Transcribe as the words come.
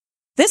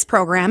This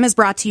program is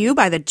brought to you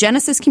by the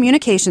Genesis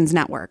Communications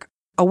Network,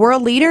 a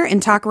world leader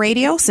in talk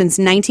radio since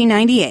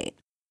 1998.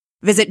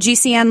 Visit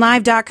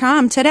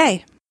GCNlive.com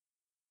today.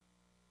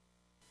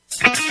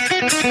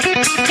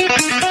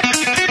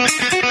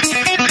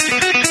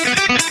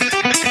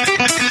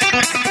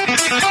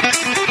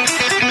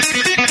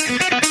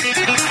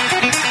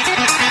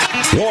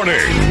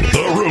 Warning!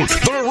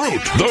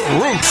 The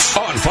root's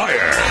on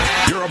fire!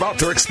 You're about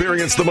to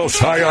experience the most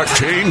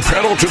high-octane,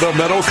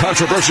 pedal-to-the-metal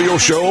controversial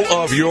show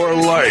of your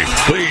life.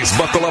 Please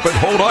buckle up and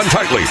hold on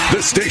tightly.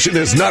 This station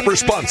is not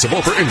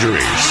responsible for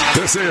injuries.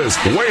 This is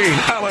Wayne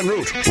Allyn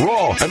Root,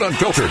 raw and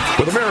unfiltered,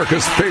 with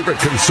America's favorite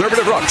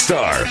conservative rock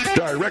star.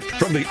 Direct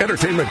from the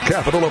entertainment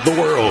capital of the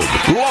world,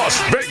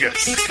 Las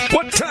Vegas.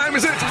 What time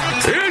is it?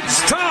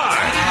 It's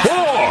time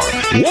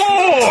for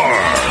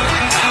war!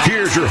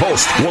 Here's your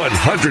host,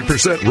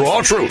 100%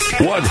 raw truth,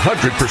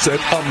 100%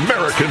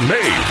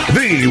 American-made,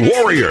 the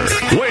warrior,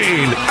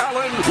 Wayne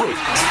Allyn Root.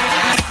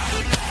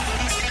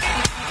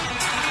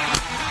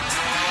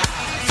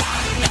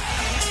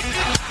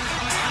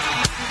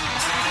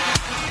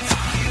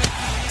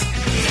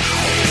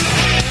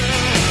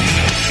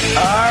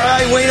 All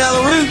right, Wayne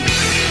Allyn Root.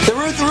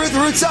 The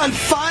root's on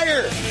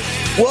fire.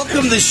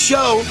 Welcome to the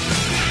show.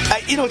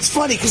 It's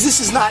funny because this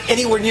is not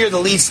anywhere near the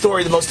lead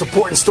story, the most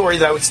important story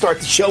that I would start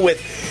the show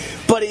with,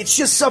 but it's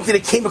just something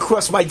that came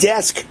across my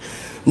desk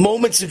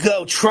moments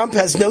ago. Trump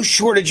has no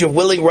shortage of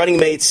willing running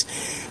mates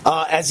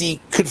as he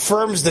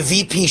confirms the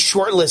VP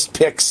shortlist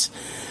picks.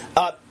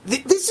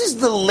 This is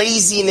the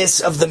laziness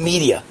of the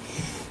media.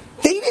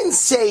 They didn't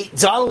say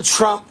Donald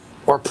Trump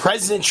or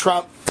President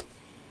Trump.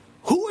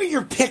 Who are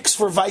your picks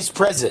for vice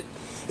president?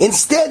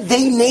 Instead,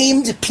 they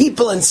named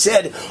people and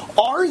said,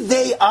 are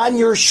they on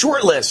your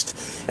short list?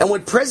 And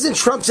when President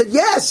Trump said,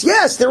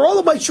 yes, they're all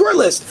on my short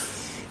list,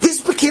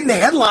 this became the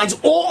headlines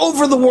all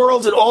over the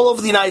world and all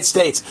over the United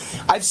States.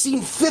 I've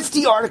seen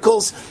 50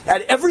 articles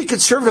at every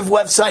conservative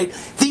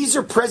website. These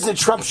are President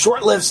Trump's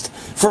short list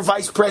for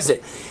vice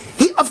president.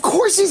 Of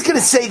course he's going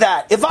to say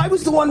that. If I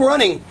was the one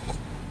running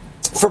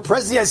for President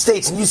of the United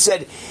States and you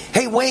said,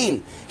 hey,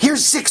 Wayne,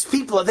 here's 6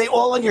 people. Are they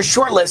all on your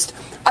short list?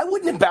 I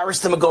wouldn't embarrass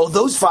them and go,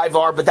 those 5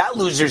 are, but that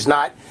loser's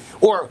not.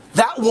 Or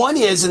that one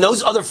is, and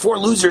those other 4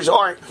 losers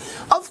aren't.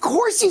 Of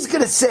course he's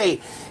going to say,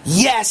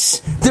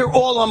 yes, they're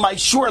all on my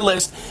short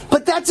list,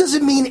 but that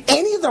doesn't mean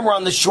any of them are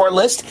on the short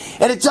list,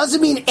 and it doesn't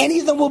mean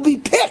any of them will be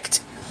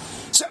picked.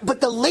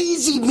 But the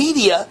lazy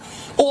media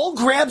all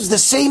grabs the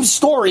same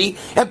story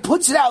and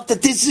puts it out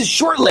that this is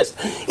short list.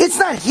 It's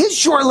not his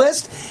short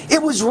list.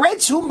 It was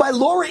read to him by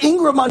Laura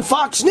Ingraham on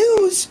Fox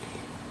News,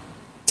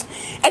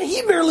 and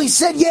he merely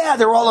said, yeah,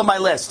 they're all on my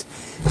list.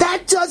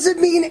 That doesn't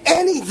mean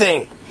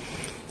anything.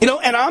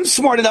 And I'm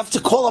smart enough to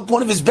call up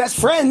one of his best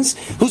friends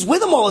who's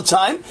with him all the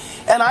time,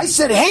 and I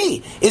said,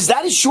 hey, is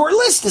that his short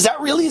list? Is that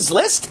really his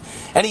list?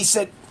 And he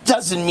said,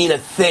 doesn't mean a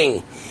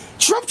thing.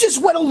 Trump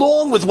just went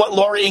along with what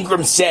Laura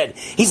Ingraham said.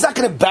 He's not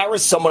going to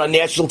embarrass someone on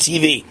national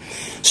TV.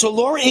 So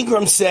Laura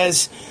Ingraham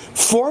says,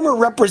 former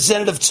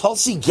Representative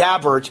Tulsi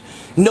Gabbard,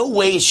 no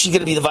way is she going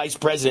to be the vice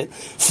president.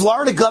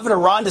 Florida Governor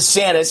Ron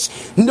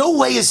DeSantis, no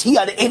way is he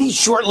on any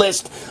short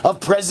list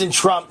of President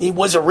Trump. He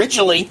was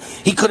originally.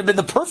 He could have been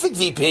the perfect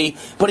VP,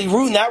 but he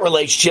ruined that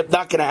relationship.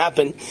 Not going to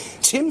happen.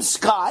 Tim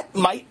Scott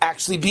might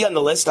actually be on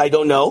the list. I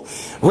don't know.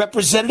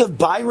 Representative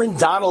Byron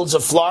Donalds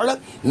of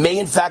Florida may,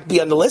 in fact, be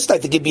on the list. I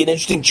think it'd be an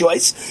interesting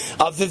choice.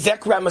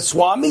 Vivek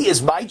Ramaswamy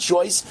is my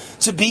choice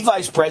to be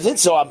vice president,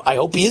 so I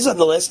hope he is on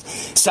the list.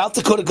 South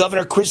Dakota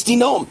Governor Kristi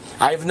Noem.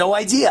 I have no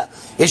idea.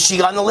 Is she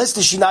on the list?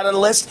 Is she not on the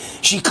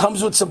list? She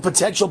comes with some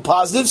potential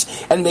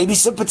positives and maybe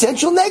some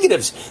potential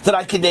negatives that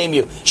I could name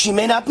you. She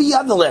may not be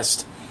on the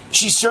list.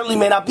 She certainly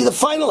may not be the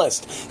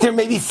finalist. There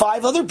may be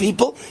 5 other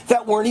people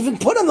that weren't even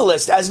put on the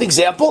list. As an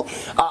example,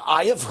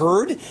 I have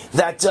heard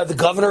that the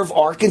governor of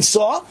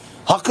Arkansas,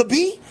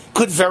 Huckabee,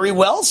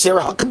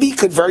 Sarah Huckabee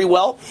could very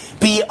well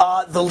be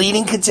the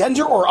leading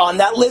contender or on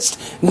that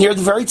list near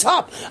the very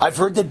top. I've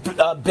heard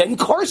that Ben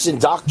Carson,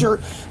 Dr.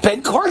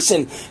 Ben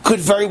Carson, could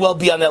very well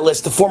be on that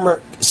list, the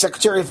former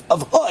Secretary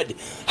of HUD,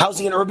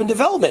 Housing and Urban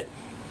Development.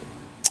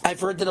 I've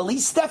heard that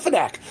Elise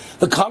Stefanik,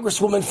 the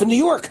congresswoman from New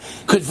York,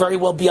 could very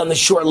well be on the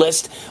short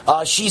list.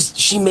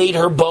 She made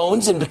her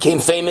bones and became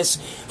famous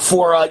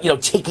for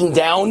taking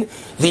down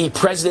the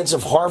presidents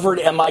of Harvard,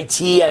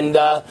 MIT, and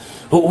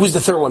who's the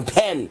third one?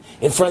 Penn,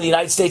 in front of the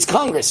United States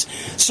Congress.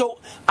 So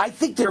I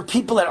think there are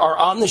people that are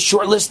on the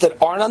short list that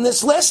aren't on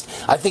this list.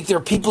 I think there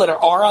are people that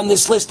are on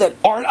this list that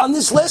aren't on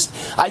this list.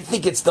 I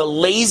think it's the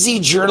lazy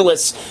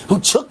journalists who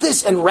took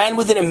this and ran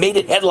with it and made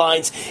it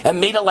headlines and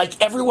made it like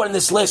everyone on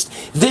this list,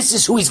 this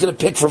is who he's going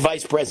to pick for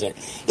vice president.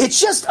 It's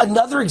just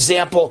another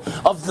example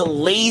of the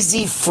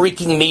lazy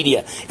freaking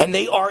media. And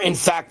they are, in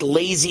fact,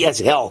 lazy as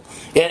hell.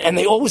 And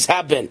they always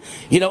have been.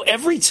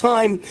 Every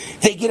time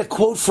they get a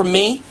quote from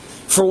me,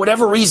 for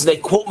whatever reason, they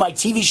quote my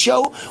TV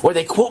show or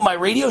they quote my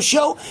radio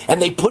show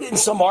and they put it in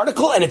some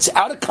article and it's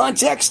out of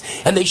context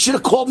and they should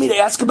have called me to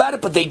ask about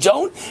it, but they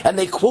don't, and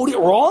they quote it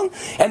wrong.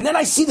 And then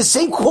I see the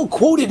same quote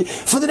quoted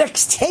for the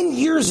next 10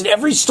 years in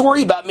every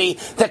story about me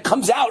that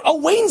comes out. Oh,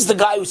 Wayne's the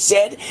guy who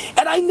said,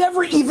 and I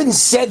never even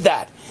said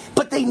that.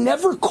 But they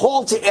never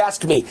called to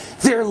ask me.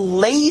 They're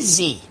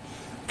lazy.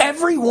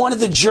 Every one of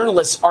the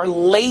journalists are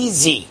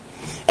lazy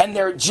and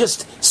they're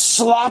just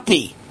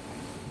sloppy.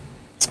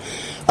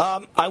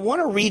 I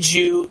want to read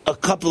you a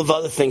couple of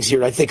other things here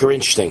that I think are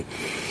interesting.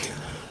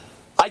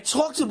 I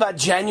talked about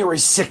January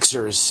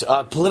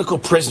 6ers, political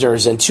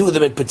prisoners, and two of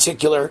them in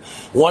particular.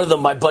 One of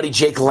them, my buddy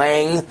Jake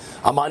Lang.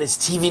 I'm on his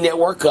TV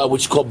network,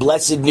 which is called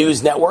Blessed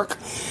News Network.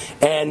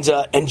 And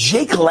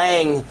Jake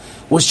Lang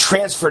was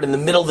transferred in the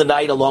middle of the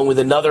night along with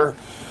another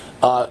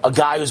a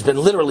guy who's been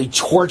literally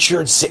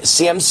tortured.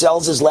 Sam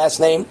Sells his last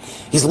name.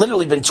 He's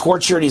literally been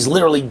tortured. He's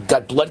literally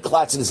got blood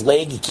clots in his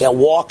leg. He can't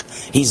walk.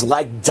 He's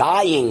like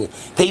dying.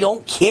 They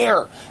don't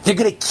care. They're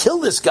going to kill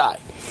this guy.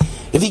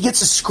 If he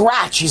gets a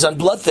scratch, he's on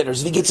blood thinners.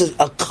 If he gets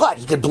a cut,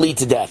 he could bleed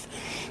to death.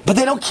 But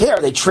they don't care.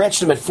 They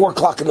transferred him at 4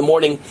 o'clock in the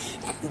morning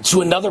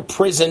to another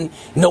prison,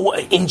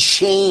 in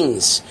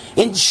chains.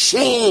 In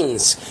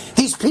chains.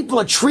 These people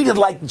are treated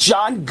like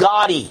John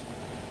Gotti,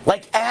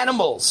 like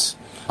animals.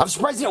 I'm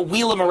surprised they don't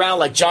wheel him around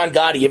like John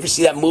Gotti. You ever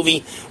see that movie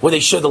where they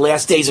show the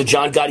last days of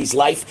John Gotti's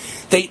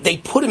life? They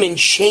put him in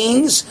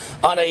chains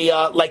on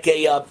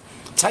a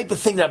type of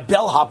thing that a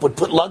bellhop would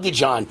put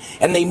luggage on,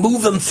 and they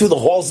move him through the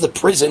halls of the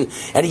prison,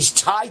 and he's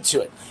tied to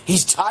it.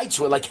 He's tied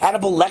to it like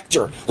Hannibal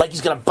Lecter, like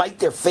he's going to bite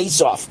their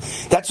face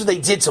off. That's what they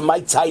did to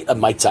Mike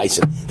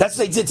Tyson. That's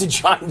what they did to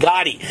John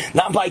Gotti,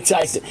 not Mike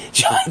Tyson.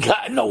 John Gotti,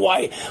 I don't know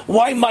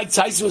why Mike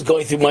Tyson was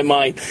going through my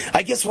mind.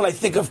 I guess when I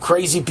think of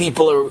crazy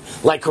people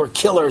or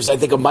killers, I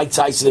think of Mike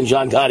Tyson and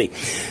John Gotti.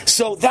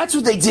 So that's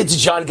what they did to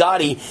John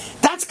Gotti.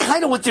 That's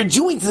kind of what they're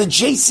doing to the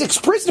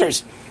J6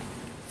 prisoners.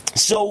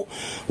 So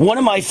one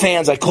of my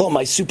fans, I call him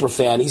my super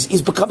fan,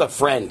 he's become a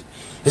friend.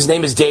 His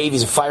name is Dave.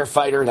 He's a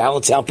firefighter in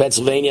Allentown,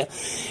 Pennsylvania.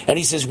 And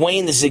he says,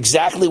 Wayne, this is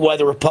exactly why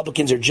the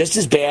Republicans are just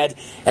as bad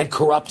and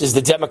corrupt as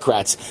the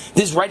Democrats.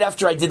 This is right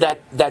after I did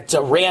that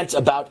rant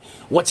about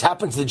what's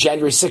happened to the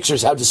January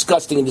 6ers, how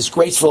disgusting and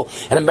disgraceful,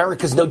 and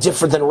America's no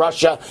different than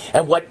Russia,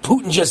 and what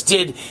Putin just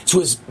did to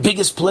his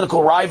biggest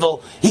political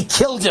rival. He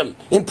killed him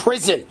in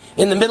prison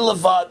in the middle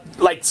of,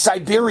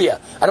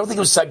 Siberia. I don't think it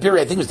was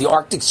Siberia. I think it was the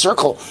Arctic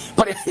Circle.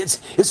 But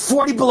it's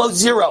 40 below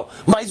zero.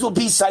 Might as well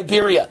be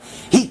Siberia.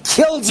 He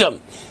killed him.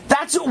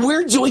 That's what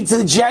we're doing to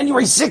the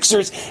January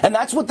 6ers, and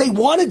that's what they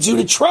want to do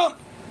to Trump.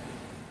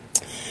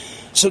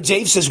 So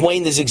Dave says,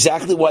 Wayne, this is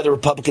exactly why the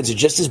Republicans are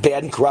just as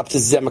bad and corrupt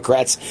as the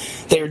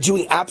Democrats. They are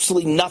doing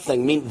absolutely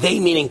nothing. They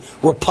meaning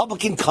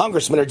Republican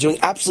congressmen are doing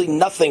absolutely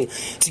nothing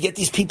to get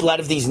these people out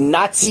of these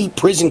Nazi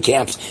prison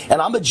camps.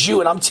 And I'm a Jew,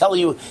 and I'm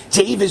telling you,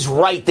 Dave is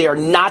right. They are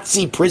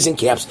Nazi prison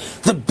camps.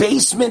 The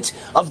basement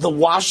of the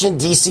Washington,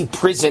 D.C.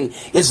 prison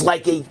is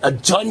like a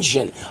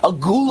dungeon, a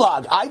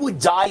gulag. I would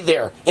die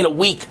there in a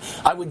week.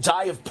 I would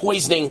die of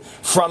poisoning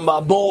from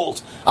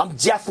mold. I'm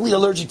deathly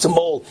allergic to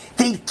mold.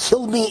 They'd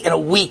kill me in a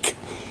week.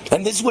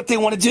 And this is what they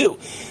want to do.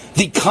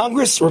 The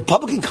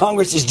Republican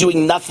Congress is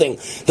doing nothing.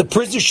 The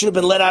prisoners should have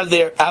been let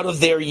out of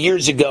there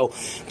years ago,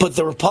 but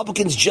the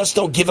Republicans just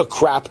don't give a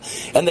crap,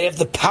 and they have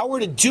the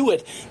power to do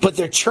it, but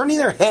they're turning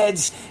their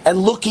heads and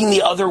looking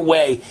the other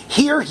way.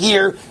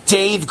 Here,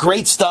 Dave,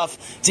 great stuff.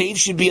 Dave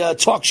should be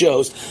talk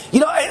shows.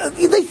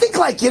 They think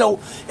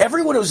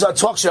everyone who's on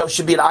talk shows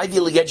should be an Ivy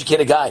League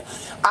educated guy.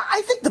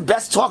 I think the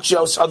best talk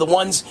shows are the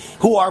ones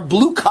who are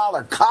blue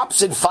collar,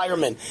 cops and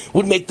firemen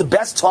would make the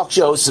best talk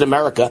shows in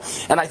America,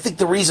 and I think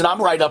the reason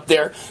I'm right up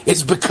there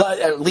is because,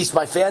 at least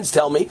my fans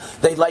tell me,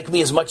 they like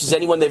me as much as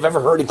anyone they've ever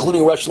heard,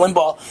 including Rush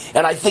Limbaugh,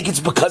 and I think it's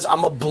because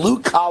I'm a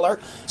blue-collar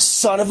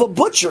son of a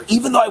butcher.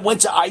 Even though I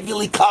went to Ivy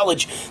League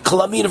college,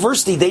 Columbia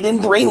University, they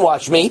didn't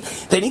brainwash me.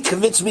 They didn't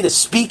convince me to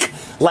speak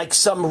like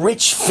some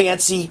rich,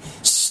 fancy,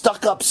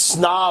 stuck-up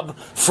snob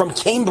from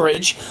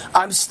Cambridge.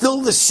 I'm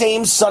still the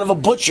same son of a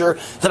butcher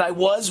that I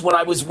was when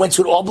I went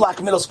to an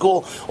all-black middle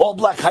school,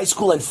 all-black high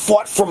school, and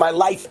fought for my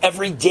life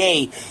every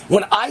day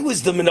when I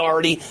was the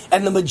minority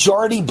and the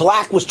majority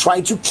black was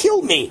trying to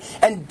kill me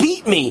and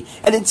beat me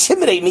and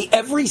intimidate me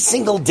every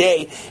single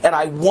day, and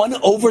I won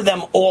over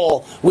them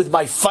all with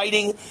my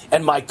fighting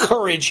and my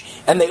courage,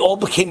 and they all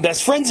became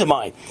best friends of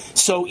mine.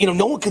 So,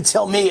 no one could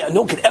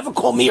ever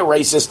call me a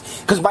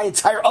racist because my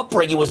entire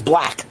upbringing was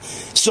black.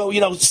 So,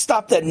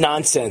 stop that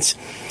nonsense.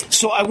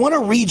 So I want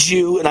to read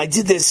you, and I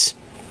did this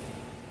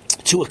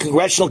to a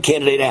congressional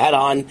candidate I had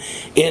on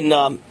in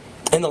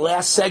the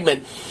last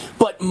segment,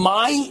 but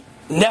my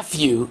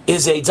nephew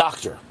is a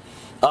doctor.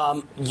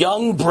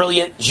 Young,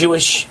 brilliant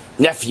Jewish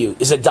nephew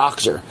is a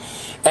doctor,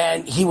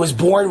 and he was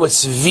born with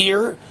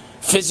severe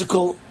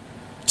physical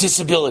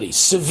disabilities,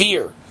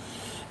 severe.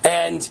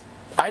 And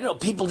I know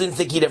people didn't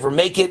think he'd ever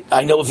make it.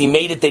 I know if he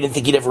made it, they didn't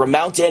think he'd ever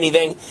amount to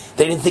anything.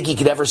 They didn't think he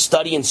could ever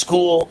study in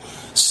school.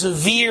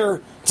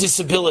 Severe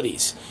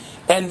disabilities.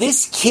 And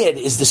this kid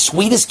is the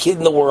sweetest kid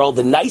in the world,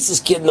 the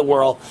nicest kid in the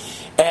world.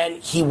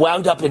 And he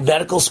wound up in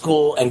medical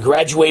school and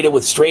graduated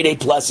with straight A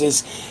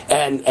pluses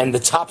and the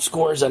top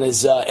scores on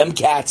his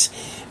MCATs.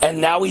 And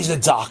now he's a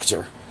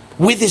doctor.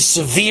 With his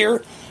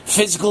severe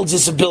physical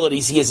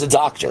disabilities, he is a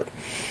doctor.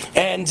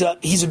 And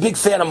he's a big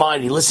fan of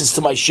mine. He listens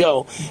to my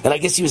show. And I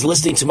guess he was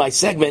listening to my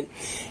segment.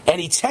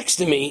 And he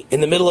texted me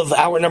in the middle of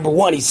hour number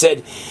 1. He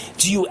said,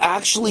 do you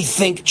actually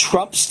think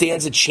Trump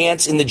stands a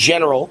chance in the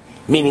general,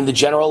 meaning the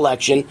general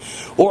election,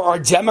 or are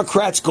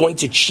Democrats going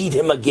to cheat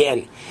him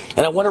again?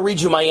 And I want to read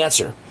you my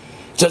answer.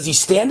 Does he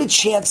stand a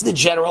chance in the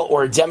general,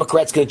 or are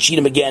Democrats going to cheat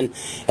him again?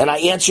 And I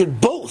answered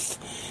both.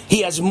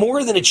 He has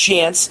more than a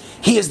chance.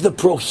 He is the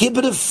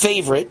prohibitive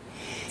favorite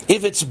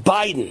if it's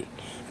Biden,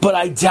 but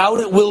I doubt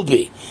it will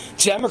be.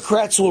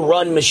 Democrats will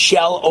run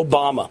Michelle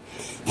Obama.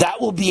 That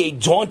will be a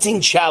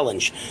daunting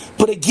challenge.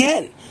 But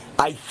again,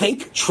 I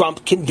think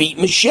Trump can beat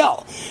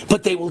Michelle,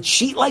 but they will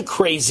cheat like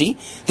crazy.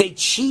 They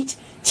cheat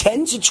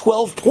 10 to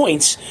 12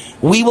 points.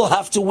 We will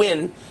have to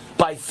win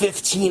by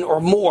 15 or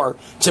more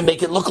to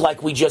make it look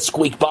like we just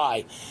squeaked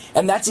by.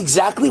 And that's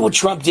exactly what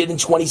Trump did in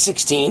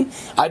 2016.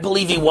 I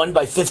believe he won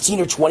by 15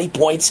 or 20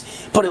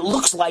 points, but it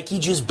looks like he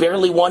just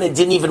barely won and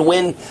didn't even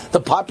win the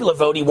popular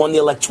vote. He won the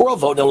electoral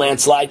vote in a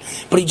landslide,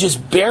 but he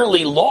just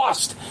barely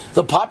lost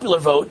the popular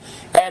vote.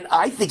 And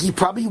I think he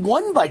probably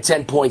won by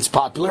 10 points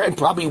popular and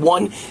probably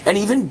won an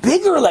even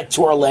bigger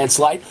electoral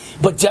landslide.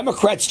 But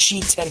Democrats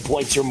cheat 10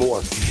 points or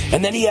more.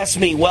 And then he asked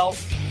me,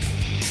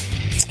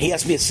 he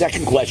asked me a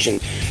second question.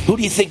 Who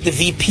do you think the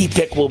VP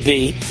pick will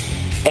be?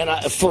 And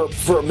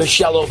for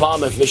Michelle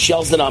Obama, if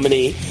Michelle's the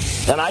nominee.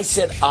 And I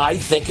said, I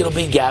think it'll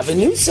be Gavin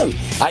Newsom.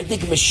 I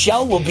think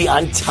Michelle will be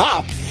on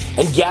top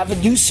and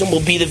Gavin Newsom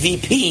will be the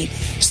VP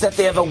so that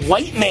they have a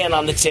white man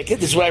on the ticket,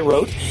 this is what I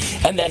wrote,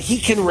 and that he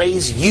can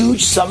raise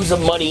huge sums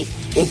of money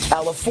in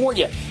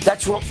California.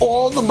 That's where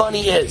all the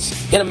money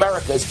is in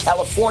America, is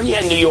California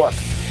and New York.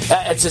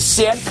 It's a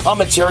sad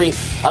commentary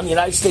on the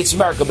United States of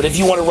America, but if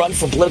you want to run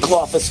for political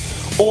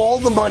office, all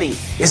the money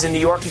is in New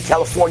York and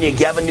California.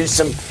 Gavin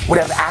Newsom would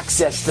have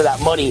access to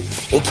that money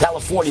in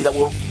California that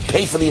will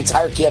pay for the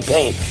entire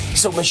campaign.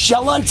 So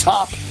Michelle on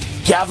top,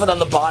 Gavin on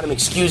the bottom.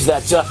 Excuse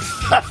that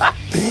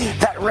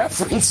that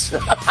reference.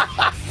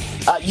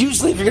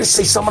 Usually if you're going to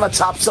say someone on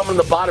top, someone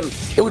on the bottom,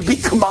 it would be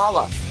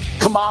Kamala,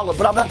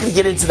 but I'm not going to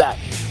get into that.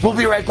 We'll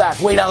be right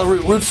back. Wayne Allyn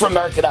Root,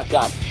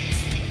 rootforamerica.com.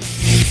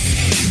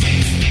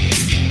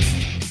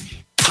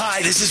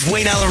 Hi, this is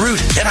Wayne Allyn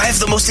Root, and I have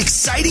the most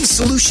exciting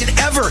solution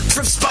ever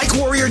from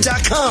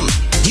SpikeWarrior.com.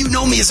 You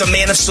know me as a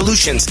man of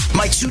solutions.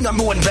 My 2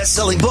 number 1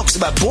 best-selling books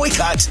about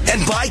boycotts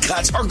and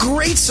boycotts are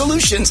great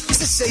solutions to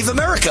save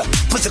America.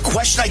 But the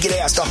question I get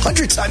asked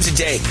 100 times a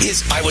day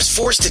is, I was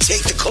forced to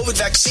take the COVID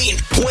vaccine.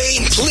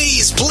 Wayne,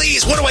 please,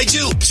 what do I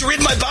do to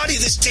rid my body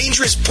of this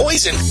dangerous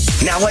poison?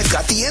 Now I've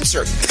got the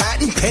answer.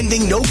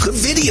 Patent-pending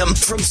no-covidium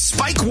from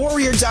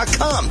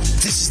SpikeWarrior.com.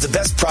 This is the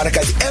best product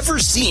I've ever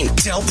seen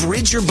to help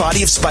rid your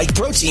body of spike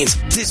proteins.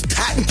 This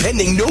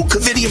patent-pending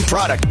no-covidium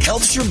product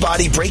helps your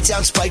body break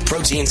down spike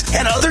proteins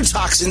and other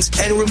toxins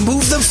and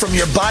remove them from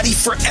your body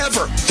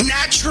forever,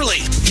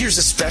 naturally. Here's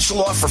a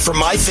special offer for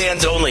my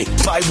fans only.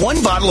 Buy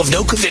 1 bottle of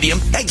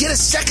no-covidium and get a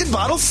 2nd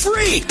bottle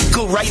free.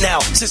 Go right now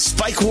to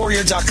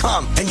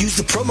SpikeWarrior.com and use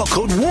the promo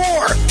code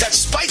WAR.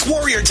 That's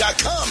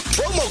SpikeWarrior.com.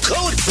 Promo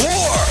code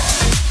WAR.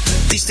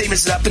 These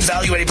statements have not been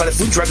evaluated by the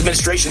Food and Drug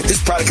Administration.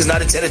 This product is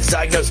not intended to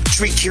diagnose,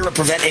 treat, cure, or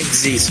prevent any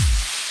disease.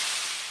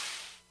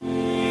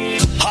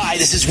 Hi,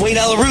 this is Wayne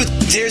Allyn Root.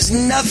 There's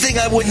nothing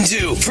I wouldn't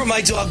do for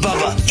my dog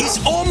Bubba. He's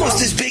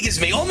almost as big as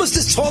me, almost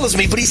as tall as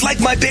me, but he's like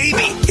my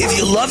baby. If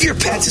you love your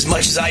pets as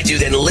much as I do,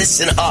 then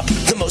listen up.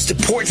 The most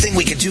important thing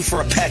we can do for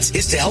our pets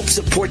is to help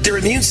support their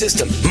immune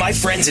system. My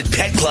friends at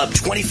Pet Club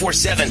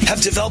 24/7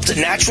 have developed a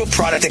natural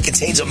product that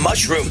contains a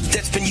mushroom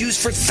that's been used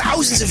for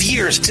thousands of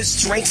years to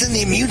strengthen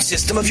the immune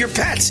system of your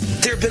pets.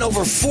 There have been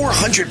over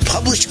 400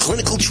 published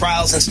clinical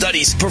trials and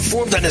studies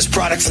performed on this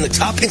product from the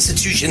top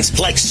institutions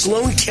like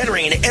Sloan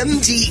Kettering and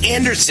MD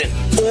Anderson.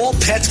 All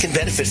pets can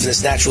benefit from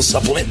this natural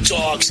supplement.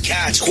 Dogs,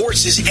 cats,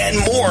 horses, and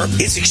more.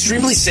 It's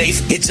extremely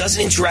safe. It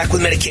doesn't interact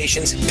with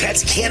medications.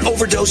 Pets can't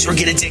overdose or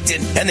get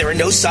addicted, and there are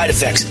no side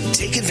effects.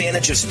 Take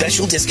advantage of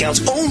special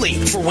discounts only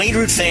for Wayne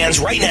Root fans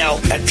right now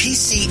at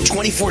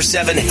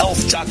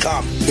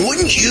PC247health.com.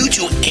 Wouldn't you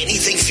do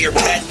anything for your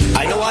pet?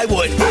 I know I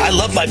would. I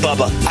love my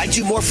Bubba. I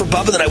do more for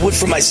Bubba than I would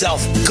for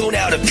myself. Go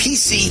now to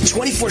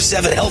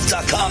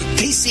PC247health.com.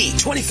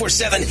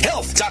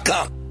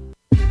 PC247health.com.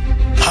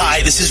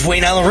 Hi, this is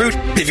Wayne Allyn Root.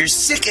 If you're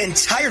sick and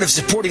tired of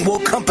supporting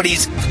woke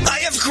companies, I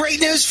have great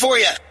news for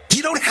you.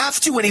 You don't have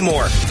to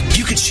anymore.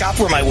 You can shop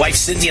where my wife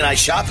Cindy and I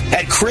shop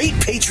at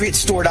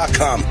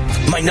GreatPatriotStore.com.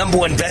 My number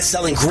one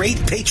best-selling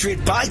Great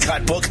Patriot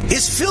Boycott book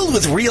is filled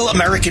with real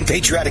American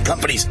patriotic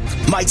companies.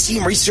 My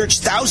team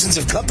researched thousands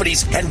of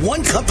companies, and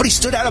one company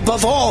stood out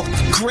above all,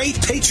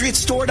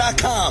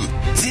 GreatPatriotStore.com.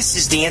 This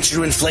is the answer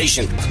to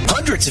inflation.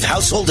 Hundreds of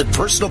household and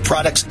personal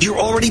products you're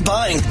already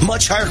buying.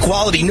 Much higher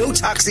quality, no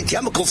toxic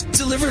chemicals,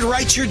 delivered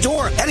right to your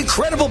door at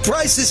incredible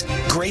prices.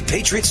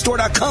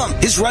 GreatPatriotStore.com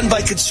is run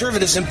by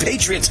conservatives and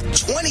patriots.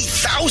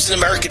 20,000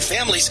 American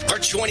families are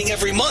joining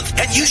every month,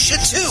 and you should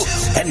too.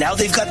 And now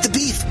they've got the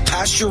beef,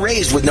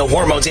 pasture-raised with no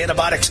hormones,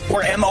 antibiotics,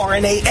 or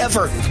mRNA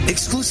ever.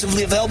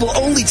 Exclusively available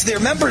only to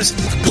their members.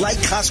 Like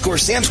Costco or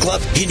Sam's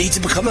Club, you need to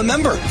become a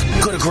member.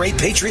 Go to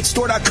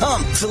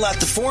GreatPatriotStore.com, fill out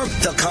the form,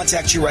 they'll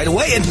contact you right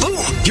away, and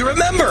boom, you're a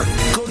member.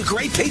 Go to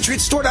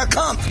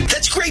GreatPatriotStore.com.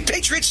 That's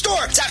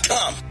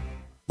GreatPatriotStore.com.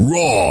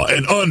 Raw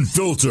and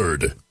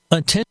unfiltered.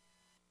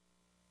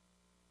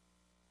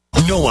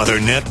 No other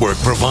network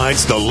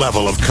provides the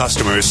level of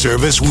customer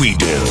service we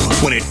do.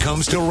 When it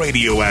comes to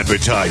radio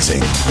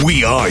advertising,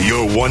 we are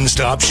your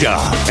one-stop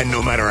shop. And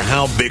no matter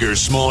how big or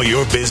small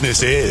your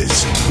business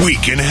is, we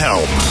can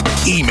help.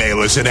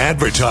 Email us at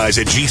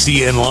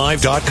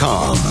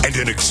advertise@gcnlive.com, and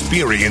an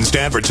experienced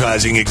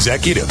advertising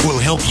executive will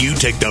help you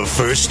take the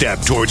first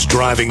step towards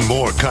driving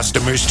more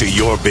customers to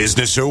your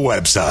business or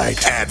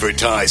website.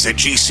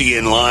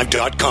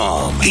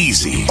 Advertise@gcnlive.com.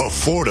 Easy,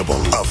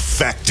 affordable,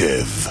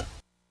 effective.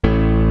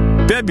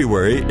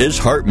 February is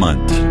Heart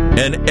Month,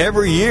 and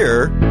every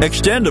year,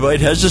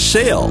 Extendivite has a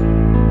sale.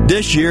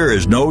 This year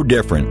is no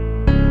different.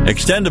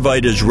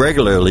 Extendivite is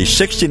regularly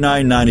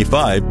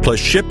 $69.95 plus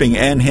shipping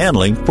and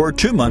handling for a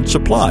 2-month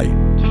supply.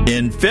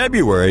 In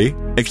February,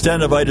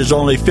 Extendivite is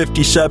only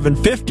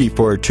 $57.50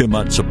 for a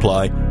 2-month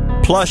supply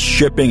plus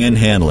shipping and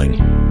handling.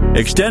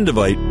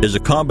 Extendivite is a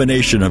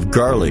combination of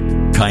garlic,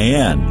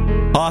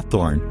 cayenne,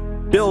 hawthorn,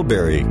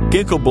 bilberry,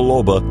 ginkgo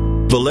biloba,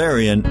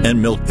 valerian,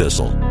 and milk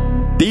thistle.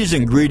 These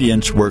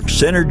ingredients work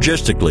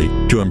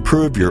synergistically to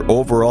improve your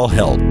overall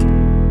health.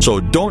 So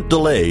don't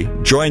delay.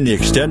 Join the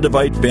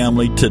Extendivite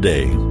family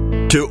today.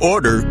 To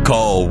order,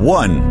 call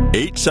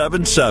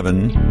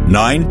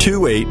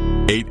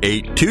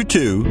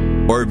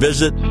 1-877-928-8822 or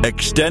visit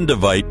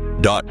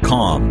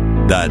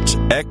Extendivite.com. That's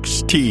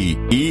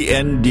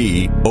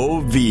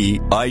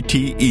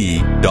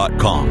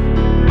XTENDOVITE.com.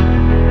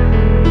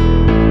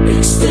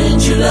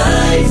 Extend your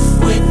life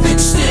with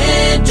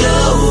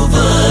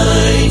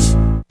Extendovite.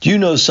 Do you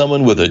know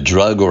someone with a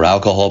drug or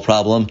alcohol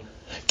problem?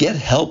 Get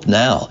help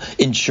now.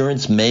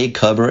 Insurance may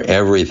cover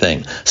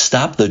everything.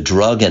 Stop the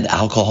drug and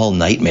alcohol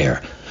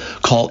nightmare.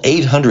 Call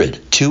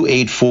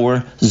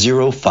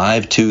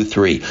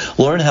 800-284-0523.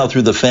 Learn how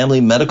through the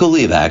Family Medical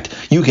Leave Act,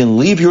 you can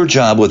leave your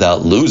job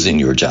without losing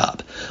your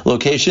job.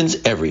 Locations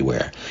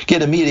everywhere.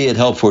 Get immediate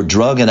help for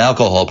drug and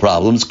alcohol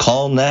problems.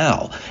 Call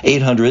now.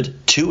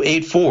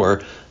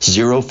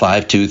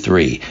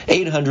 800-284-0523.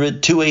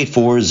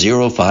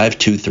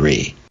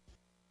 800-284-0523.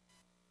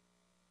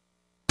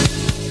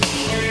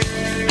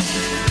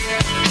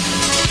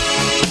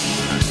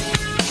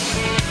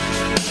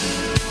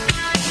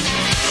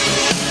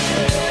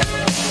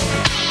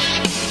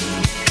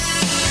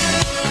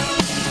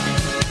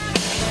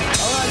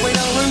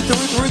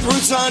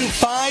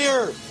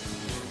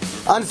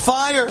 On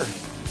fire.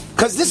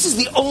 Because this is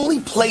the only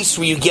place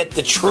where you get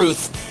the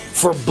truth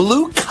for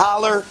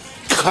blue-collar,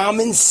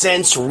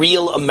 common-sense,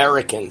 real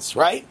Americans,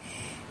 right?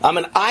 I'm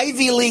an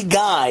Ivy League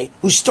guy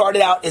who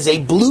started out as a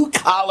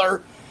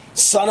blue-collar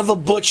son of a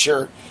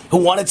butcher who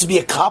wanted to be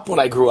a cop when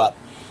I grew up.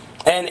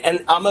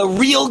 And I'm a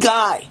real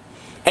guy.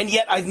 And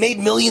yet I've made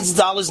millions of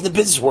dollars in the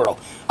business world.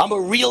 I'm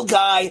a real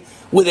guy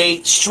with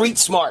a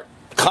street-smart,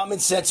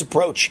 common-sense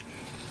approach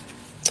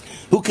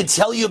who can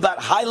tell you about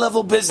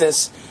high-level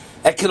business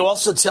and can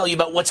also tell you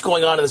about what's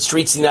going on in the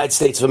streets of the United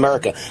States of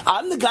America.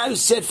 I'm the guy who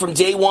said from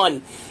day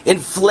one,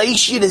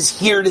 inflation is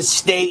here to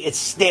stay.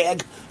 It's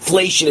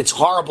stagflation. It's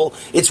horrible.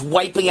 It's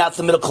wiping out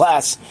the middle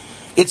class.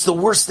 It's the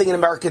worst thing in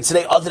America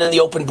today other than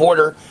the open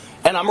border.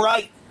 And I'm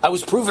right. I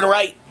was proven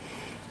right.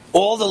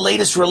 All the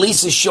latest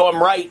releases show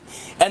I'm right.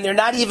 And they're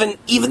not even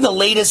the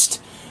latest,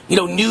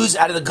 news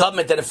out of the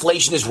government that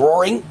inflation is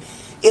roaring.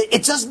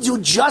 It doesn't do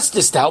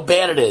justice to how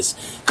bad it is,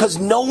 because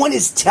no one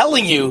is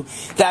telling you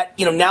that,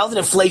 now that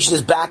inflation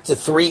is back to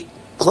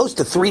close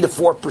to 3 to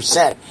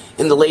 4%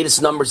 in the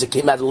latest numbers that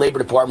came out of the Labor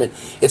Department.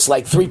 It's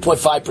like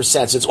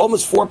 3.5%, so it's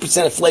almost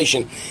 4%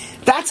 inflation.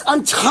 That's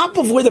on top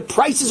of where the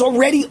prices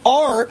already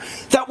are,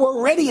 that were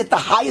already at the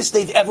highest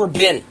they've ever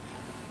been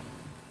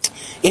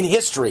in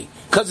history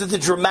because of the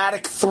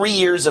dramatic 3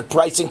 years of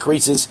price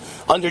increases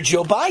under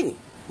Joe Biden,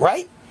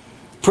 right?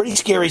 Pretty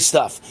scary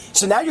stuff.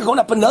 So now you're going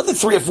up another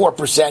 3 or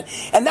 4%,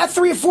 and that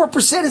 3 or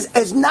 4%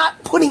 is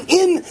not putting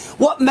in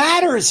what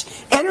matters,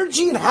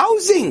 energy and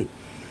housing.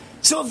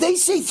 So if they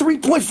say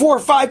 3.4 or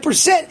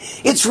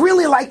 5%, it's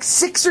really like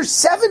 6 or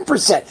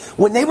 7%.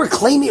 When they were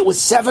claiming it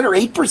was 7 or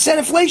 8%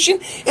 inflation,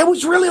 it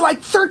was really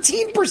like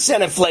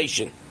 13%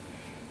 inflation.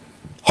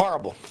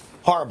 Horrible.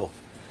 Horrible.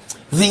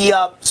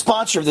 The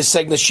sponsor of this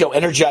segment of the show,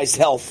 Energized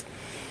Health,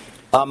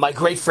 my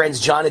great friends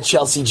John and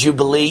Chelsea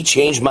Jubilee,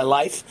 changed my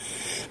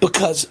life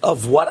because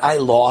of what I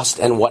lost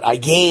and what I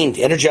gained.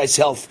 Energized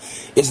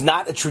Health is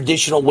not a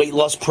traditional weight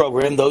loss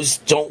program. Those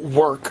don't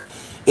work.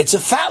 It's a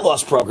fat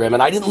loss program,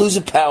 and I didn't lose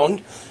a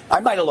pound. I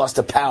might have lost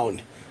a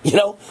pound. You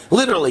know,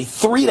 literally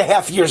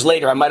 3.5 years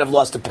later, I might have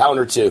lost a pound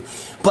or two.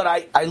 But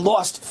I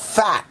lost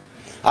fat.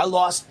 I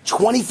lost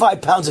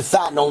 25 pounds of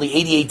fat in only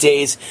 88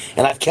 days,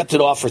 and I've kept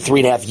it off for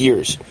 3.5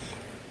 years.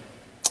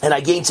 And I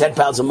gained 10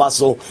 pounds of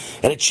muscle,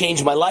 and it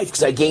changed my life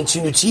because I gained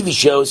 2 new TV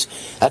shows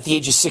at the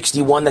age of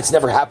 61. That's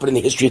never happened in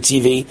the history of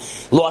TV.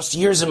 Lost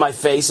years in my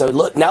face. I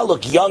now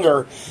look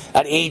younger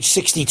at age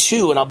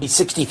 62, and I'll be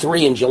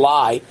 63 in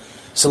July.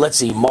 So let's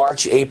see,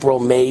 March, April,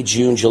 May,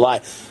 June, July.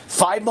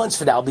 5 months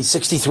from now, I'll be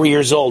 63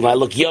 years old, and I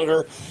look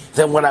younger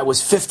than when I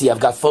was 50. I've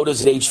got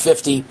photos at age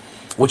 50,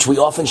 which we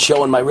often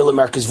show on my Real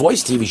America's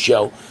Voice TV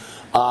show.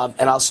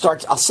 And I'll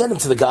send them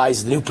to the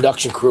guys, the new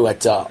production crew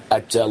at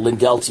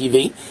Lindell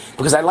TV,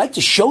 because I like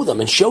to show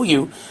them and show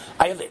you.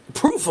 I have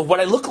proof of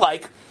what I look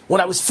like when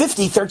I was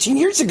 50, 13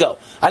 years ago.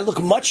 I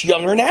look much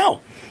younger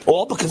now,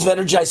 all because of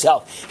Energized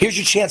Health. Here's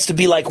your chance to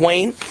be like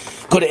Wayne.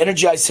 Go to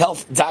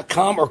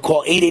EnergizedHealth.com or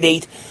call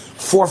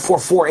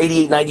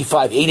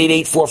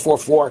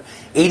 888-444-8895,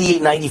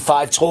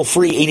 888-444-8895, toll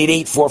free,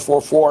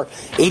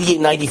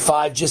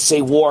 888-444-8895. Just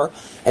say war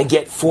and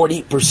get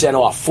 40%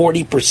 off,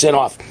 40%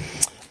 off.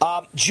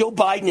 Joe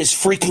Biden is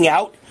freaking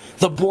out.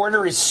 The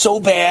border is so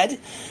bad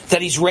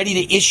that he's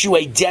ready to issue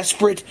a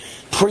desperate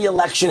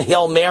pre-election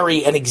Hail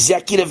Mary, an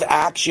executive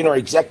action or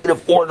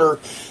executive order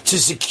to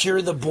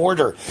secure the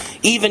border.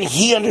 Even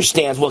he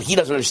understands, well, he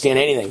doesn't understand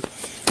anything.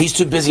 He's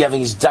too busy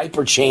having his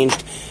diaper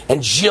changed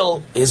and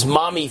Jill, his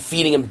mommy,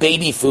 feeding him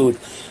baby food.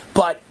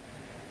 But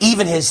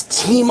even his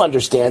team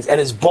understands, and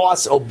his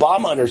boss,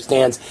 Obama,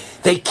 understands,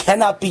 they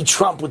cannot beat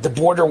Trump with the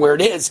border where it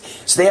is.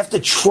 So they have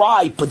to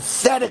try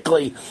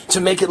pathetically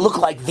to make it look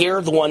like they're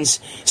the ones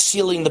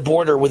sealing the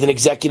border with an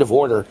executive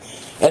order.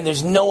 And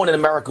there's no one in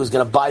America who's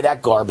going to buy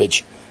that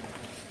garbage.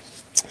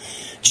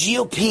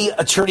 GOP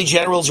attorney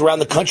generals around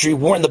the country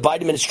warned the Biden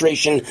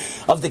administration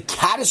of the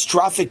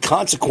catastrophic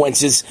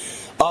consequences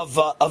of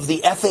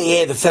the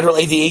FAA, the Federal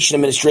Aviation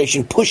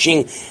Administration,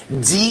 pushing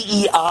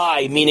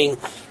DEI, meaning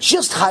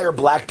just hire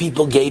black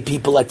people, gay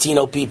people,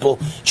 Latino people,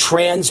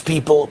 trans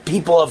people,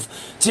 people of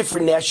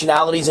different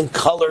nationalities and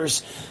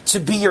colors to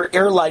be your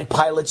airline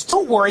pilots.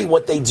 Don't worry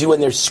what they do in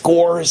their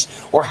scores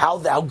or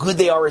how good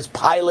they are as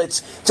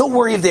pilots. Don't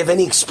worry if they have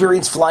any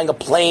experience flying a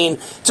plane.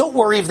 Don't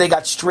worry if they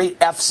got straight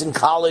F's in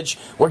college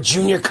or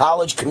junior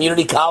college,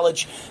 community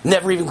college,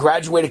 never even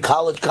graduated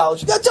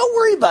college. No, don't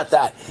worry about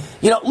that.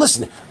 You know,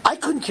 listen, I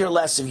couldn't care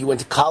less if you went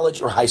to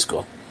college or high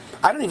school.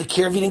 I don't even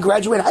care if you didn't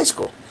graduate high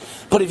school.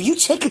 But if you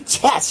take a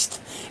test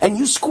and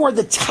you score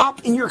the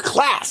top in your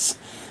class,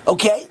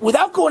 okay,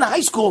 without going to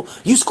high school,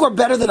 you score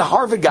better than the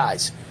Harvard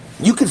guys.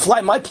 You can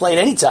fly my plane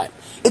anytime.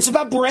 It's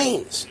about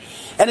brains.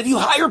 And if you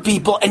hire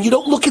people and you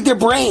don't look at their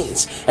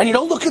brains, and you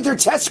don't look at their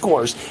test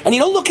scores, and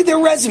you don't look at their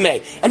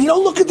resume, and you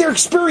don't look at their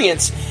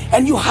experience,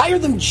 and you hire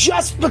them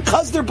just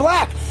because they're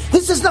black,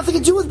 this has nothing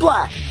to do with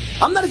black.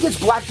 I'm not against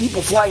black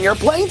people flying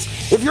airplanes.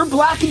 If you're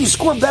black and you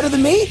score better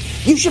than me,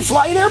 you should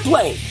fly an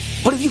airplane.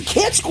 But if you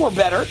can't score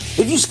better,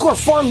 if you score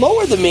far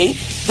lower than me,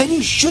 then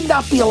you should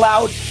not be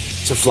allowed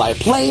to fly a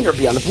plane or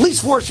be on the police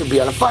force or be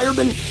on a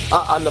fireman,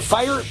 on the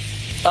fire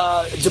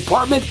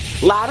department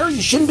ladder.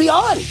 You shouldn't be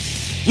on.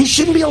 You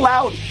shouldn't be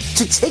allowed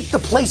to take the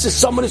place of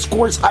someone who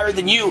scores higher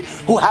than you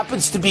who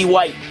happens to be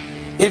white.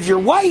 If you're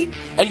white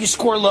and you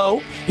score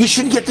low, you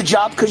shouldn't get the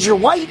job because you're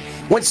white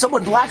when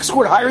someone black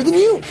scored higher than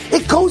you.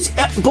 It goes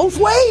both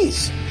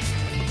ways.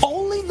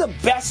 Only the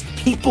best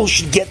people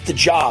should get the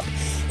job.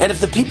 And if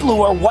the people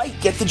who are white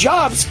get the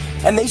jobs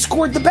and they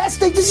scored the best,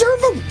 they deserve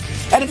them.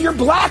 And if you're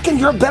black and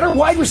you're a better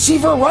wide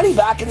receiver or running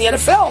back in the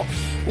NFL,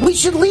 we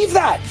should leave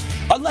that.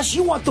 Unless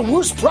you want the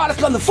worst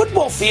product on the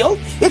football field,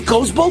 it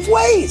goes both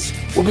ways.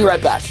 We'll be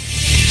right back.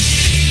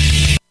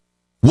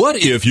 What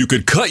if you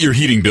could cut your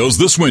heating bills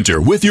this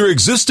winter with your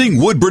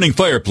existing wood-burning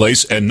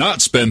fireplace and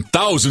not spend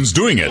thousands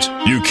doing it?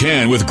 You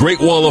can with Great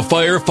Wall of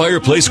Fire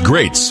fireplace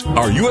grates.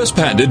 Our U.S.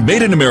 patented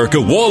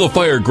made-in-America Wall of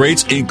Fire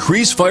grates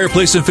increase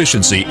fireplace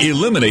efficiency,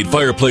 eliminate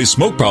fireplace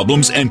smoke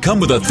problems, and come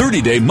with a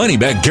 30-day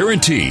money-back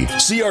guarantee.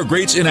 See our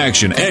grates in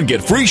action and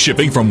get free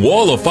shipping from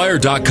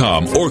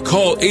walloffire.com or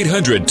call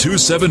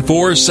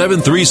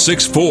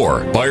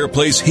 800-274-7364.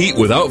 Fireplace heat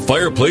without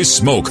fireplace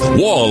smoke.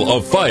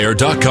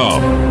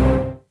 walloffire.com.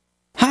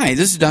 Hi,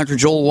 this is Dr.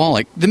 Joel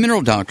Wallach, the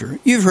Mineral Doctor.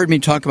 You've heard me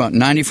talk about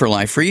 90 for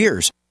Life for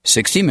years.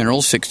 60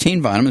 minerals, 16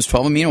 vitamins,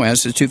 12 amino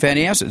acids, 2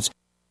 fatty acids.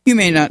 You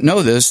may not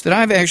know this, that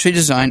I've actually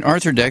designed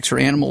Arthrodex for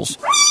animals.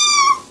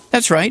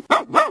 That's right.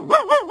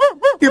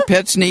 Your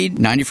pets need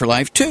 90 for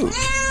Life, too.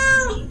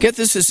 Get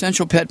this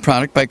essential pet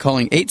product by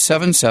calling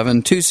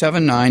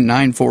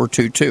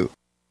 877-279-9422.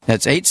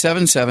 That's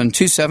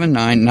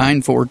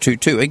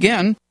 877-279-9422.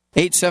 Again,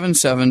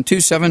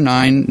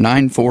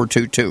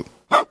 877-279-9422.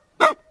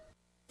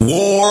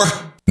 War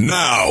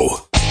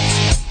now.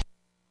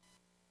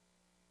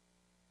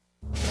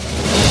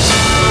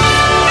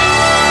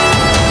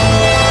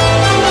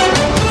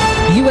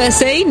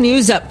 USA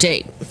News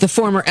Update. The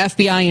former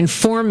FBI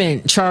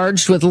informant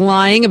charged with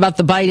lying about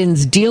the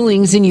Biden's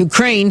dealings in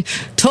Ukraine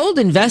told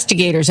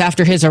investigators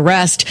after his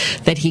arrest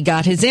that he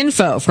got his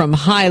info from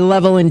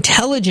high-level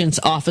intelligence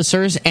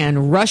officers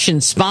and Russian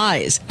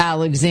spies.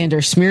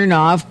 Alexander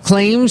Smirnov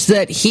claims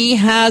that he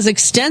has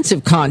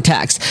extensive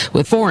contacts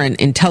with foreign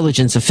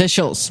intelligence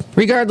officials.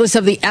 Regardless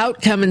of the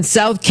outcome in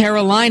South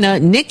Carolina,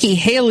 Nikki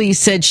Haley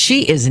said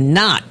she is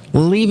not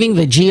leaving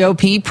the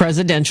GOP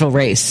presidential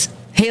race.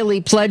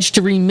 Haley pledged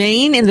to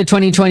remain in the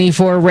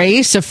 2024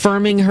 race,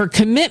 affirming her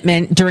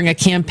commitment during a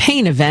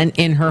campaign event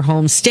in her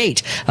home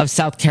state of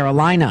South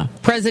Carolina.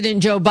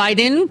 President Joe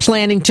Biden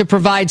planning to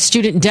provide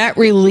student debt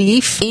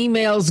relief.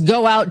 Emails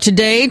go out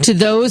today to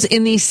those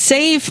in the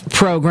SAVE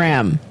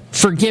program,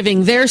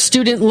 forgiving their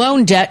student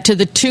loan debt to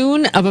the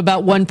tune of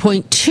about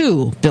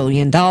 $1.2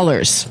 billion.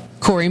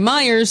 Corey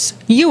Myers,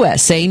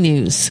 USA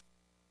News.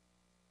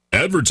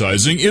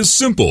 Advertising is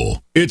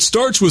simple. It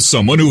starts with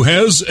someone who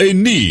has a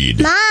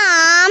need.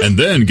 Mom! And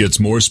then gets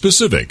more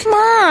specific.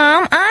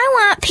 Mom, I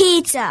want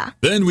pizza.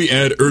 Then we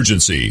add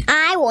urgency.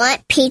 I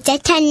want pizza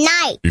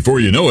tonight. Before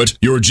you know it,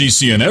 your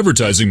GCN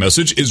advertising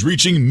message is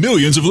reaching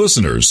millions of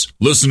listeners.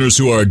 Listeners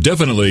who are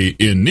definitely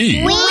in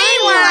need. We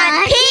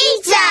want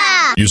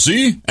pizza! You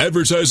see,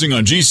 advertising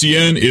on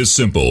GCN is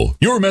simple.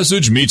 Your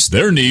message meets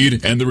their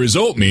need, and the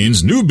result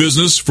means new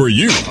business for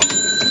you.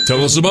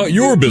 Tell us about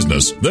your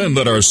business. Then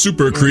let our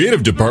super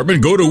creative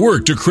department go to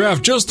work to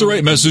craft just the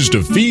right message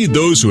to feed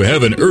those who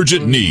have an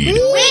urgent need.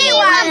 We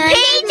want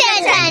pizza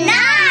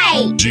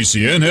tonight!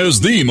 GCN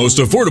has the most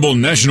affordable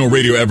national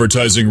radio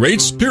advertising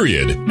rates,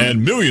 period.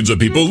 And millions of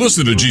people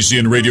listen to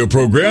GCN radio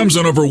programs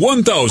on over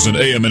 1,000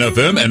 AM and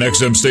FM and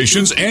XM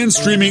stations and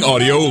streaming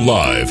audio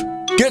live.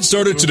 Get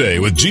started today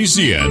with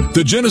GCN,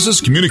 the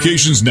Genesis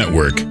Communications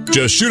Network.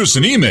 Just shoot us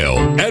an email,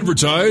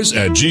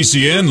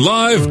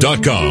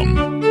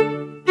 advertise@gcnlive.com.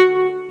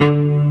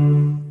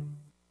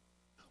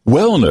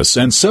 Wellness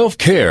and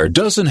self-care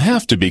doesn't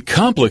have to be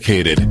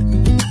complicated.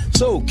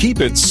 So keep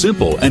it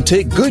simple and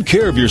take good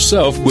care of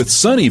yourself with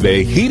Sunny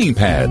Bay heating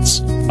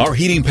pads. Our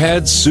heating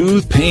pads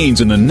soothe pains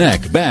in the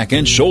neck, back,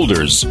 and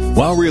shoulders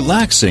while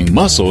relaxing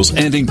muscles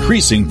and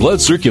increasing blood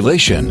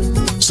circulation.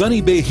 Sunny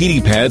Bay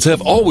heating pads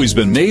have always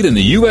been made in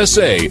the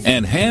USA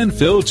and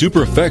hand-filled to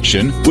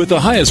perfection with the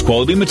highest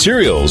quality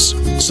materials.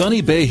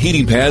 Sunny Bay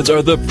heating pads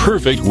are the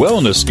perfect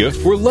wellness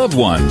gift for loved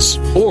ones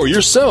or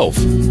yourself.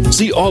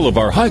 See all of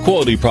our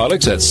high-quality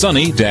products at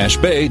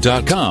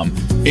sunny-bay.com,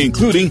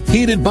 including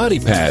heated body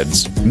pads,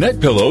 neck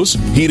pillows,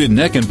 heated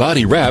neck and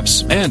body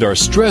wraps, and our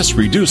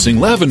stress-reducing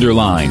lavender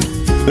line.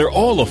 They're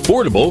all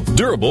affordable,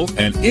 durable,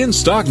 and in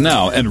stock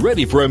now and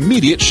ready for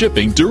immediate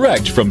shipping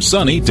direct from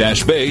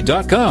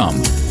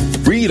sunny-bay.com.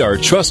 Read our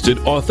trusted,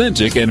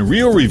 authentic, and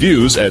real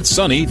reviews at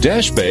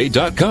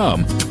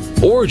sunny-bay.com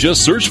or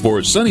just search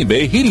for Sunny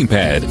Bay Heating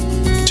Pad.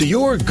 To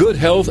your good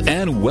health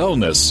and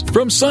wellness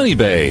from Sunny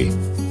Bay.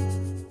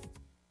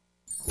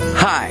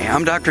 Hi,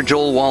 I'm Dr.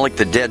 Joel Wallach,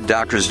 the Dead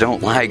Doctors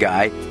Don't Lie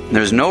guy. And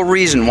there's no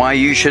reason why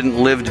you shouldn't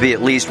live to be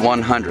at least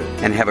 100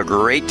 and have a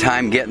great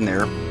time getting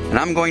there. And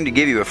I'm going to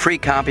give you a free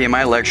copy of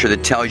my lecture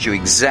that tells you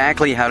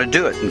exactly how to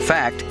do it. In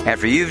fact,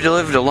 after you've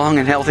lived a long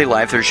and healthy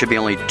life, there should be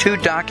only 2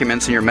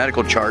 documents in your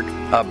medical chart,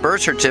 a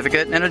birth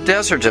certificate and a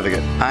death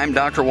certificate. I'm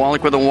Dr.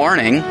 Wallach with a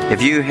warning.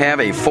 If you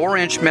have a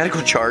 4-inch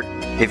medical chart,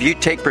 if you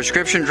take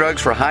prescription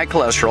drugs for high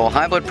cholesterol,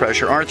 high blood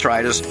pressure,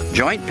 arthritis,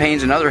 joint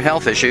pains, and other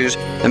health issues,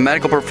 the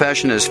medical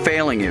profession is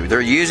failing you. They're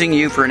using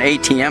you for an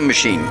ATM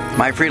machine.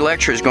 My free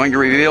lecture is going to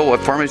reveal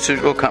what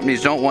pharmaceutical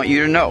companies don't want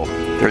you to know.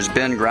 There's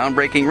been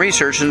groundbreaking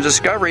research and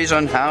discoveries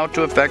on how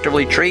to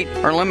effectively treat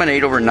or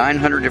eliminate over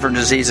 900 different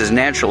diseases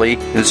naturally,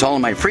 and it's all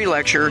in my free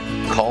lecture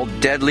called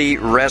Deadly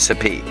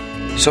Recipe.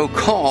 So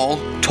call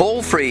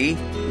toll-free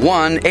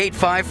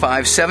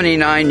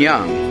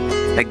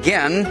 1-855-79-YOUNG.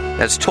 Again,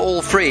 that's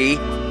toll-free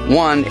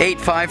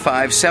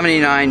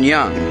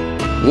 1-855-79-YOUNG.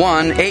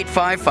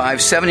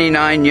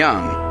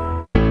 1-855-79-YOUNG.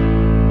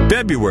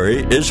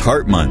 February is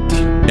Heart Month,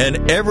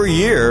 and every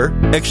year,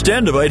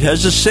 Extendivite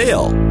has a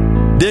sale.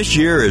 This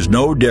year is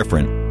no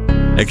different.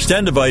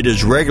 Extendivite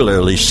is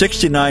regularly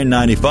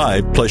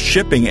 $69.95 plus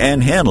shipping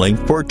and handling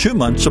for a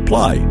 2-month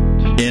supply.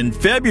 In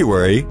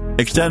February,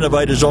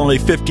 Extendivite is only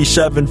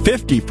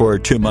 $57.50 for a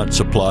 2-month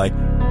supply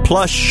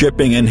plus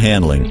shipping and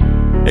handling.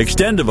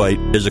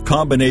 Extendivite is a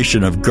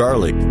combination of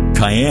garlic,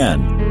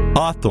 cayenne,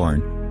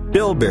 hawthorn,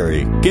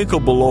 bilberry, ginkgo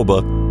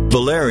biloba,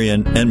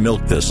 valerian, and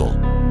milk thistle.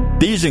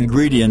 These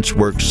ingredients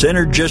work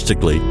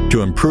synergistically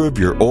to improve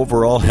your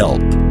overall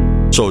health.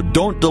 So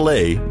don't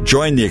delay.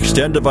 Join the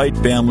Extendivite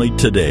family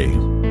today.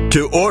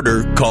 To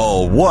order,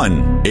 call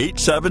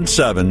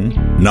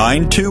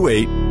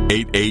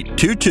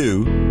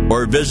 1-877-928-8822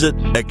 or visit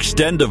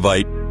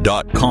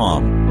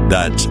extendivite.com.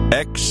 That's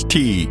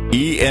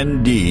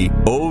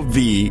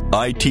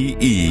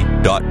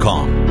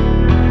XTENDOVITE.com.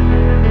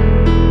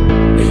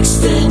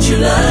 Extend your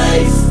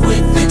life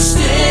with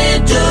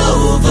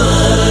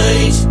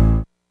Extendovite.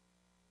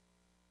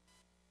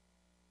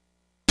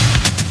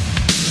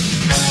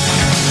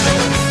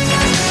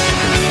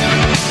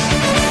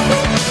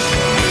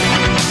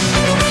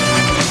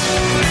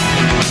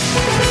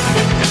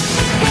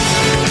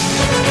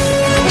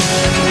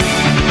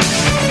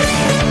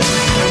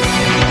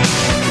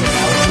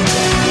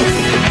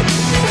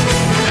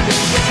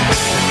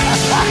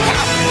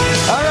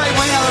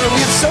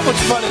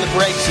 fun in the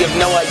breaks. You have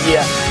no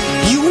idea.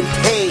 You would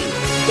pay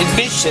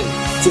admission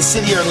to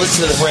sit here and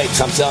listen to the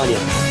breaks, I'm telling you.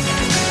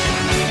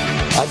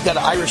 I've got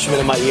an Irishman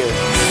in my ear.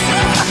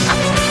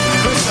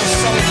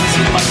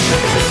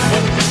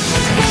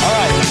 All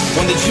right,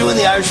 when the Jew and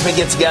the Irishman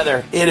get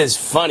together, it is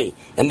funny,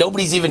 and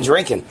nobody's even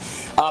drinking.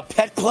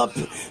 Pet Club...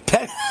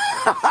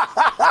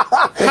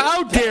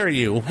 How dare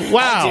you? Wow.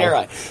 How dare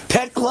I?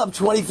 Pet Club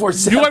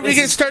 24/7. You want me to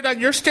get started on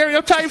your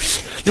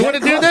stereotypes? You want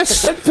to do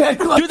this? Pet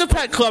Club. Do the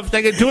Pet Club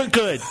thing and do it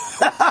good.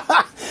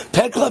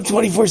 Pet Club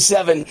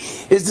 24/7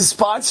 is the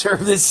sponsor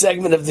of this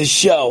segment of the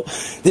show.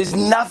 There's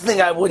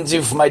nothing I wouldn't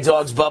do for my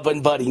dogs, Bubba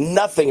and Buddy.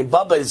 Nothing. And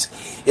Bubba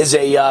is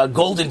a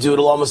golden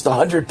doodle, almost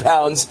 100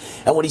 pounds.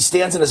 And when he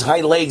stands on his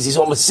hind legs, he's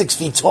almost 6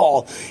 feet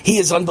tall. He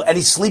is and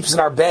he sleeps in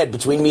our bed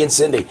between me and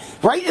Cindy.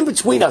 Right in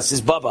between us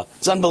is Bubba.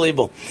 It's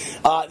unbelievable.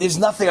 There's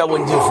nothing I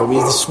wouldn't do for him.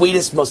 He's the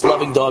sweetest, most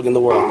loving dog in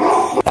the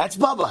world. That's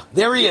Bubba.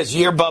 There he is.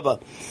 You hear Bubba.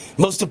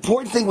 Most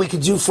important thing we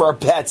could do for our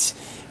pets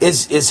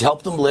is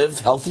help them live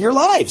healthier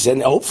lives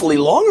and hopefully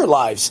longer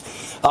lives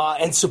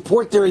and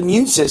support their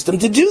immune system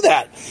to do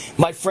that.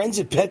 My friends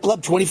at Pet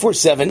Club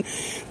 24/7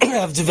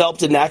 have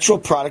developed a natural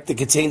product that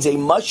contains a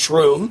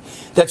mushroom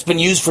that's been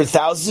used for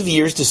thousands of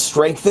years to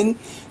strengthen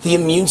the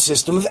immune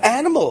system of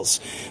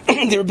animals.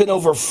 There have been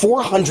over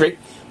 400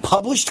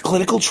 published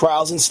clinical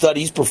trials and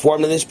studies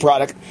performed on this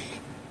product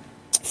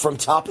from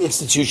top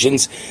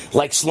institutions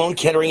like Sloan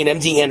Kettering and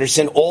MD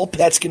Anderson. All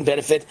pets can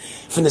benefit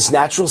from this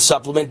natural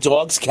supplement.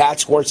 Dogs,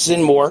 cats, horses,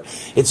 and more.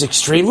 It's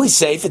extremely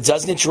safe. It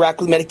doesn't interact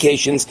with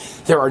medications.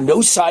 There are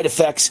no side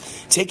effects.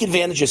 Take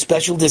advantage of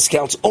special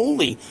discounts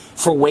only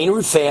for Wayne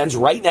Root fans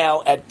right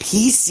now at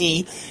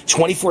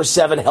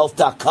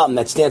PC247health.com.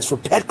 That stands for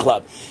Pet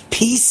Club.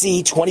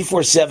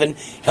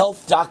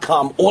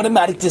 PC247health.com.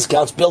 Automatic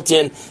discounts built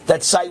in.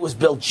 That site was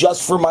built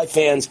just for my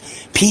fans.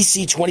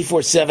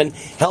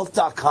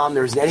 PC247health.com.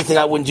 There isn't anything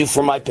I wouldn't do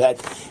for my pet,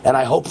 and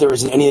I hope there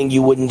isn't anything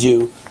you wouldn't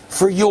do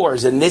for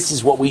yours, and this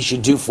is what we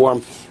should do for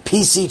them.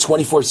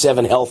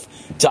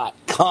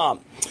 PC247health.com.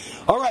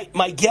 All right,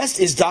 my guest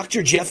is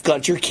Dr. Jeff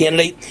Gunter,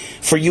 candidate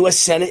for U.S.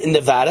 Senate in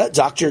Nevada.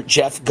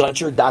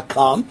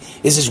 drjeffgunter.com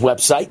is his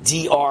website,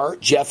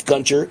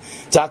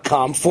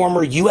 drjeffgunter.com.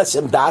 Former U.S.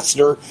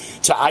 ambassador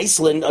to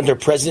Iceland under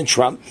President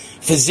Trump.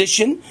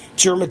 Physician,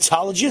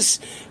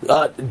 dermatologist,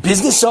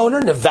 business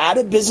owner,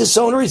 Nevada business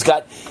owner. He's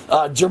got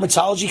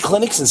dermatology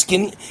clinics and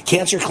skin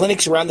cancer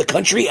clinics around the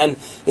country, and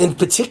in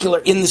particular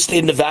in the state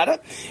of Nevada.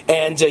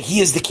 And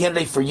he is the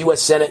candidate for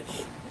U.S. Senate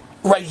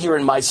right here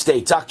in my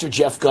state. Dr.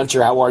 Jeff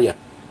Gunter, how are you?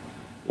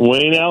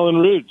 Wayne Allyn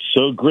Root,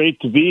 so great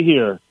to be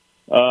here.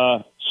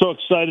 So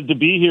excited to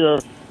be here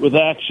with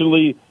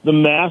actually the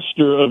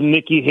master of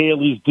Nikki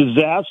Haley's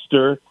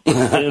disaster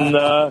in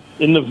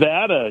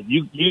Nevada.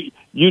 You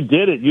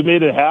did it. You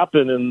made it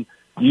happen, and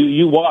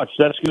you watch.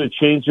 That's going to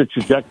change the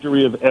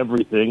trajectory of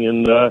everything.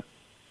 And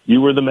you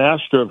were the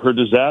master of her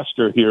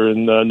disaster here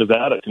in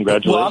Nevada.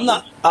 Congratulations.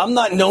 Well, I'm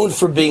not known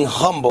for being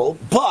humble,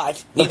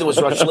 but neither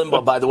was Rush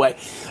Limbaugh, by the way.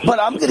 But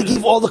I'm going to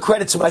give all the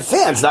credit to my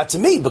fans, not to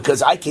me,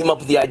 because I came up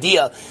with the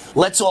idea.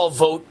 Let's all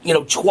vote,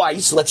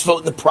 twice. Let's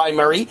vote in the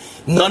primary.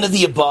 None of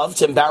the above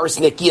to embarrass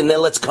Nikki, and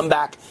then let's come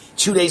back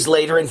 2 days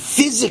later and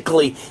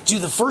physically do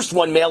the first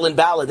one, mail-in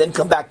ballot, then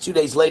come back 2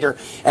 days later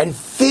and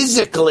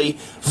physically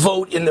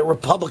vote in the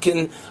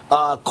Republican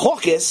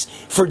caucus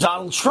for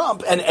Donald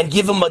Trump and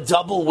give him a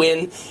double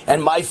win.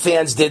 And my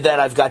fans did that.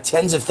 I've got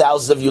tens of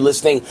thousands of you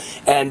listening,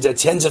 and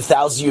tens of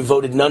thousands of you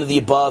voted none of the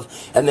above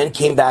and then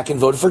came back and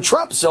voted for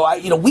Trump. So,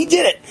 we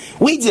did it.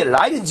 We did it.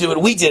 I didn't do it.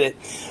 We did it.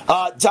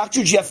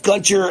 Dr. Jeff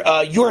Gunter,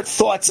 your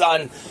thoughts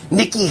on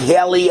Nikki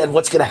Haley and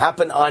what's going to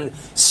happen on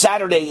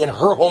Saturday in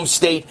her home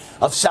state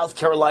of South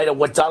Carolina,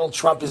 what Donald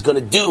Trump is going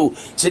to do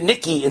to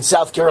Nikki in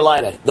South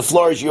Carolina. The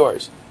floor is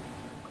yours.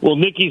 Well,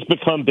 Nikki's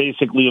become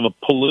basically a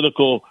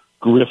political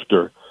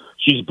grifter.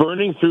 She's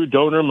burning through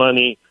donor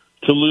money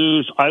to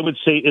lose, I would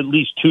say, at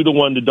least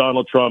 2-1 to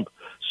Donald Trump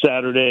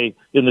Saturday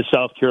in the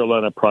South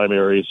Carolina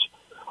primaries.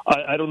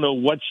 I don't know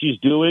what she's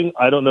doing.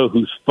 I don't know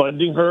who's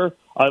funding her.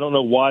 I don't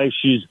know why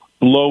she's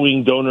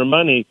blowing donor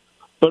money.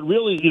 But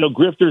really,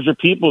 grifters are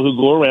people who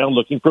go around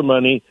looking for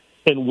money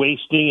and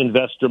wasting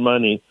investor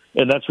money.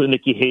 And that's what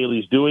Nikki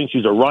Haley's doing.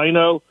 She's a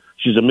rhino.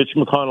 She's a Mitch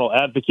McConnell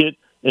advocate.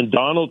 And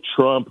Donald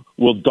Trump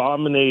will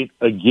dominate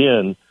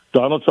again.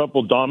 Donald Trump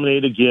will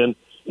dominate again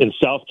in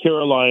South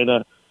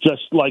Carolina,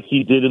 just like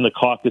he did in the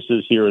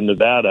caucuses here in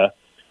Nevada.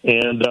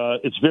 And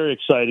it's very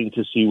exciting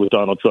to see what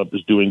Donald Trump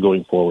is doing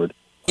going forward.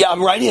 Yeah,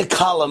 I'm writing a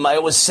column. I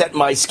always set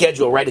my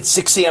schedule, right? At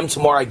 6 a.m.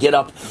 tomorrow, I get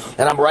up,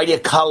 and I'm writing a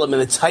column,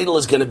 and the title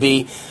is going to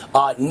be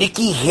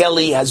Nikki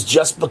Haley has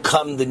just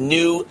become the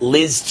new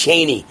Liz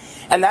Cheney.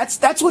 And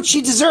that's what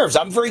she deserves.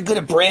 I'm very good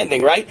at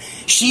branding, right?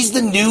 She's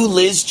the new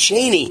Liz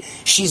Cheney.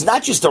 She's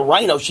not just a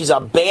rhino. She's a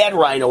bad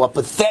rhino, a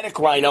pathetic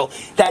rhino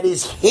that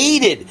is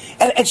hated.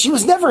 And she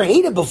was never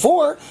hated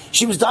before.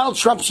 She was Donald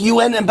Trump's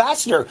UN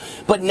ambassador.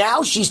 But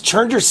now she's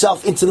turned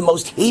herself into the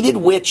most hated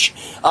witch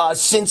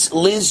since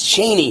Liz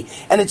Cheney.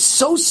 And it's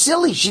so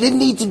silly. She didn't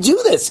need to do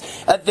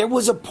this. There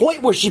was a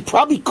point where she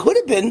probably could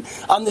have been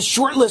on the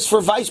short list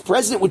for vice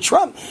president with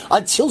Trump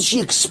until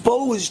she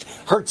exposed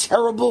her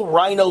terrible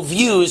rhino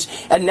views.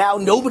 And now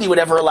nobody would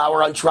ever allow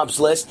her on Trump's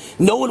list.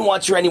 No one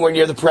wants her anywhere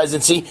near the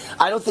presidency.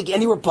 I don't think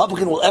any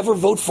Republican will ever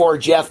vote for her,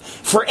 Jeff,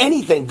 for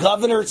anything.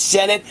 Governor,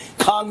 Senate,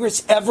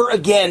 Congress, ever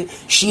again.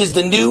 She is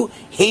the new,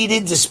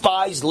 hated,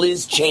 despised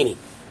Liz Cheney.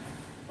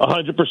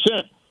 100%.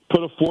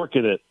 Put a fork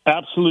in it.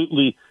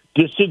 Absolutely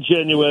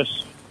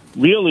disingenuous,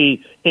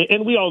 really.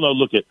 And we all know,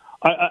 look,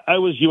 I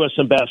was U.S.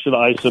 Ambassador to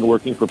Iceland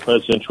working for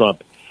President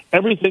Trump.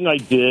 Everything I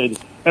did,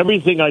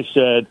 everything I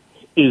said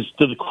is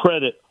to the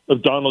credit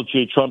of Donald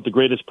J. Trump, the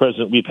greatest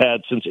president we've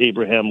had since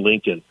Abraham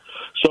Lincoln.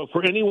 So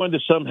for anyone to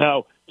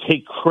somehow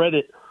take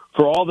credit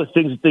for all the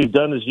things that they've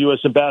done as U.S.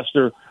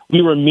 Ambassador,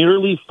 we were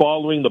merely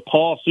following the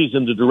policies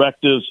and the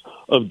directives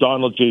of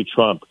Donald J.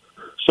 Trump.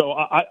 So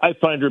I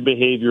find her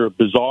behavior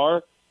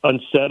bizarre,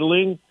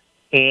 unsettling,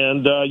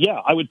 and,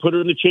 I would put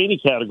her in the Cheney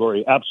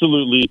category,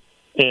 absolutely,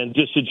 and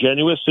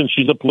disingenuous, and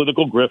she's a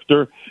political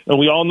grifter. And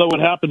we all know what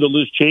happened to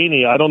Liz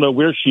Cheney. I don't know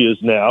where she is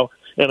now.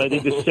 And I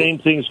think the same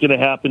thing's going to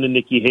happen to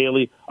Nikki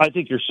Haley. I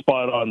think you're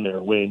spot on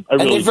there, Wayne.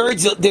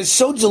 They're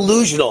so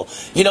delusional.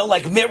 You know,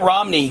 like Mitt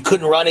Romney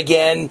couldn't run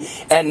again.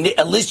 And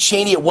Liz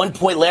Cheney at one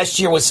point last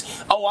year was,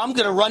 I'm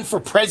going to run for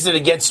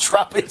president against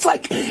Trump. It's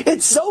like,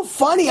 it's so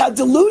funny how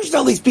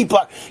delusional these people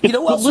are. You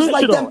know who else was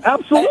like them?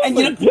 Absolutely.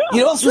 And you know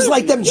who else was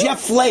like them?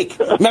 Jeff Flake.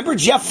 Remember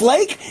Jeff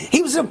Flake?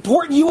 He was an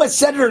important U.S.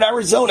 Senator in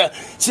Arizona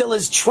till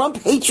his Trump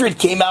hatred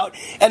came out.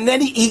 And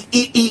then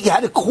he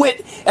had to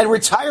quit and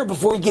retire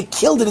before he get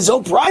killed in his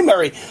own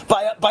primary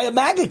by a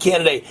MAGA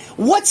candidate.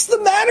 What's the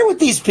matter with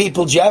these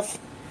people, Jeff?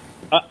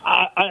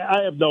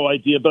 I have no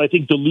idea, but I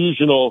think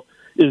delusional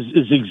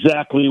is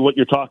exactly what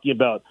you're talking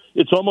about.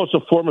 It's almost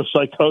a form of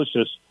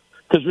psychosis.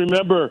 Because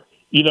remember,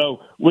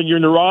 when you're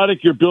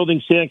neurotic, you're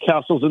building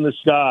sandcastles in the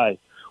sky.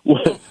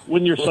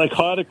 When you're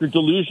psychotic or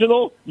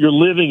delusional, you're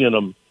living in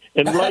them.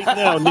 And right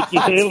now, Nikki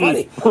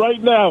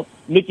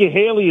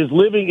Haley is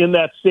living in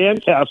that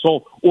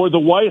sandcastle or the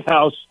White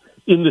House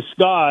in the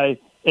sky,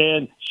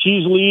 and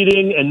she's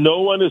leading and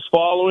no one is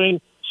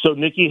following. So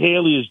Nikki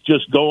Haley is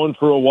just going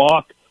for a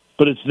walk,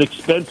 but it's an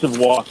expensive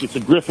walk. It's a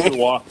grifter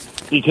walk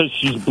because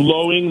she's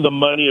blowing the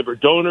money of her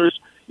donors.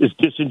 It's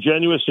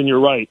disingenuous, and you're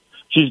right.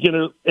 She's going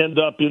to end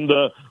up in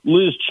the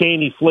Liz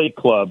Cheney Flake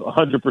Club,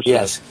 100%.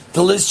 Yes,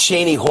 the Liz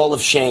Cheney Hall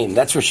of Shame.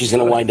 That's where she's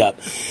going to wind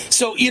up.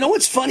 So, you know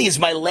what's funny is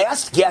my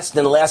last guest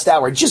in the last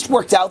hour, it just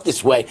worked out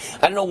this way.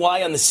 I don't know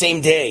why on the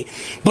same day,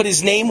 but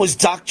his name was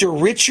Dr.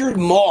 Richard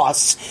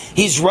Moss.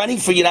 He's running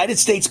for United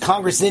States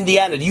Congress in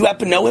Indiana. Do you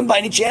happen to know him by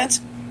any chance?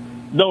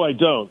 No, I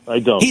don't.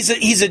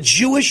 He's a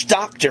Jewish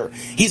doctor.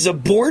 He's a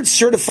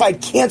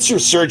board-certified cancer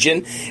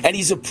surgeon, and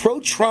he's a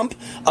pro-Trump,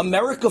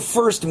 America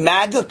First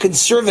MAGA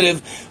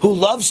conservative who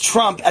loves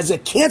Trump as a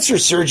cancer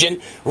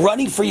surgeon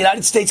running for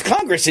United States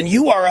Congress. And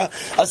you are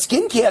a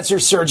skin cancer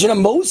surgeon, a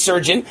Mohs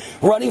surgeon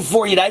running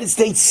for United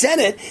States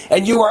Senate,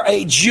 and you are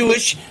a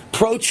Jewish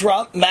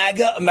pro-Trump,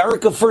 MAGA,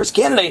 America First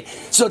candidate.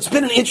 So it's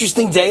been an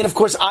interesting day, and of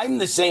course I'm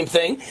the same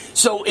thing.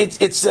 So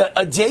it's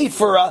a day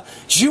for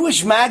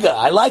Jewish MAGA.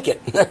 I like it.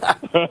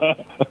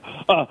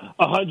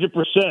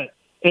 100%.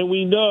 And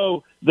we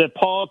know that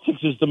politics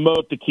is the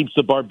moat that keeps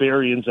the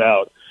barbarians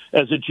out.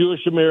 As a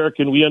Jewish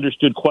American, we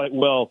understood quite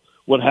well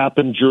what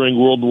happened during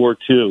World War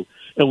II.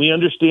 And we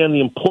understand the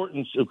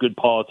importance of good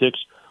politics.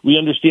 We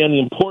understand the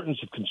importance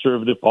of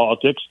conservative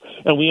politics.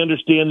 And we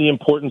understand the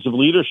importance of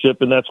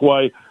leadership. And that's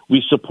why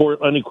we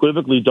support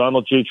unequivocally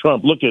Donald J.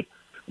 Trump.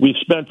 We've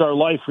spent our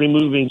life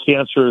removing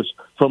cancers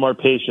from our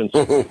patients.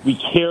 We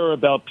care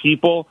about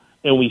people,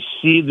 and we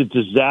see the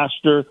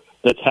disaster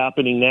that's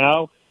happening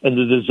now and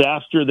the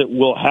disaster that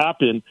will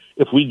happen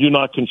if we do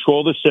not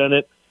control the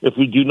Senate, if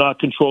we do not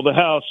control the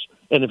House,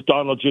 and if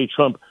Donald J.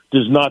 Trump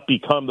does not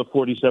become the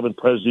 47th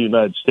president of the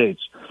United States.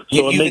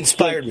 So it makes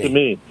sense to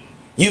me.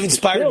 You've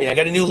inspired me. I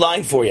got a new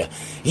line for you.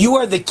 You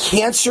are the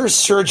cancer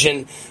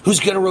surgeon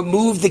who's going to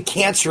remove the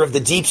cancer of the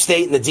deep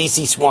state and the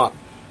D.C. swamp.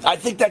 I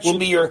think that should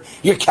be your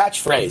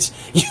catchframmes.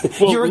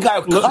 You're a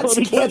guy who cuts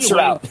cancer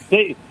out.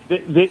 They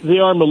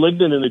are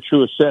malignant in the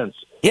truest sense.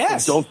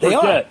 Yes, don't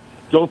forget.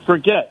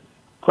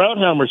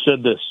 Krauthammer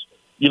said this.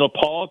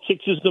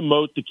 Politics is the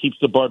moat that keeps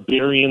the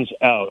barbarians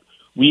out.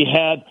 We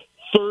had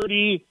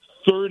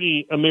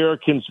 30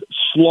 Americans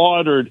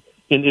slaughtered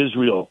in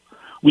Israel.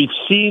 We've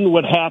seen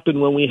what happened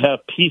when we have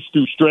peace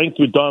through strength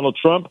with Donald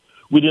Trump.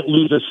 We didn't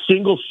lose a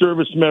single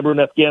service member in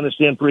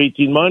Afghanistan for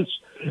 18 months.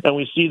 And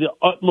we see the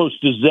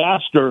utmost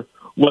disaster,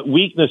 what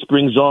weakness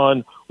brings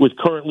on with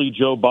currently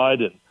Joe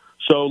Biden.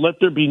 So let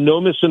there be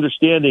no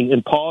misunderstanding.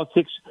 In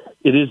politics,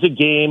 it is a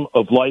game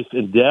of life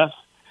and death,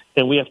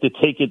 and we have to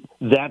take it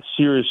that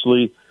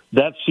seriously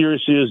as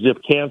if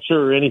cancer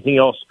or anything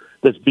else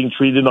that's being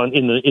treated on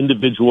in an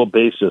individual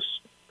basis.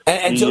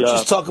 And don't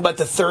just talk about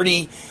the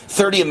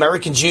 30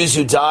 American Jews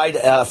who died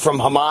from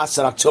Hamas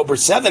on October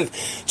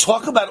 7th.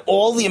 Talk about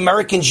all the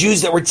American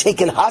Jews that were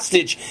taken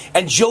hostage,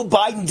 and Joe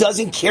Biden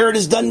doesn't care and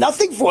has done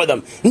nothing for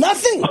them.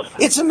 Nothing.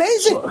 It's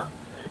amazing.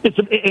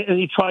 And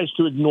he tries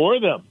to ignore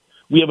them.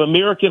 We have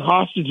American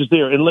hostages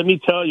there. And let me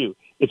tell you,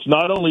 it's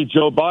not only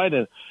Joe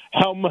Biden.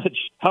 How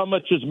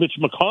much has Mitch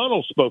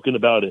McConnell spoken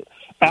about it?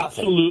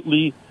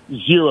 Absolutely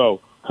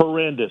zero.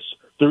 Horrendous.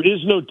 There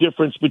is no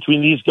difference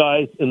between these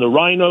guys and the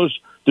rhinos.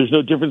 There's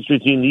no difference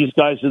between these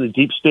guys and the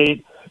deep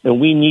state. And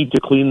we need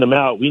to clean them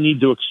out. We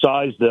need to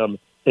excise them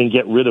and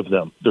get rid of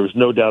them. There's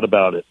no doubt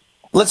about it.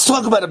 Let's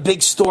talk about a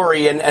big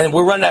story, and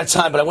we're running out of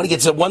time, but I want to get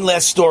to one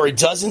last story.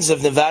 Dozens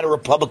of Nevada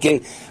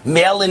Republican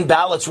mail-in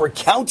ballots were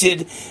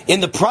counted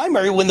in the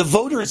primary when the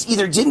voters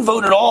either didn't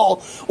vote at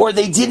all or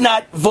they did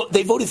not vote.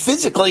 They voted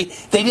physically.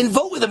 They didn't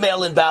vote with a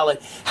mail-in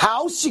ballot.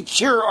 How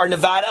secure are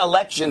Nevada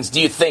elections, do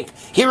you think,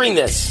 hearing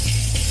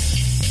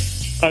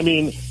this? I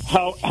mean,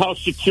 how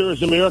secure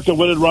is America?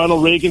 What did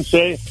Ronald Reagan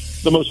say?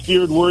 The most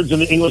feared words in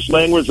the English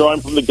language are,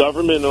 I'm from the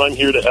government and I'm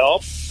here to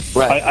help.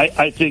 Right.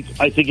 I think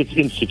it's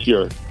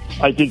insecure.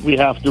 I think we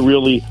have to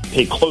really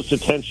pay close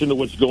attention to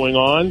what's going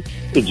on.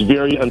 It's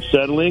very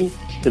unsettling.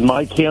 In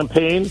my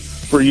campaign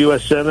for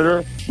U.S.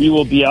 Senator, we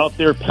will be out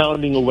there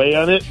pounding away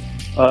on it.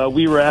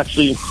 We were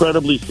actually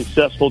incredibly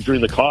successful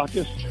during the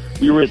caucus.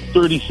 We were at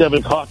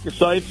 37 caucus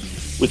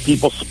sites with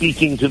people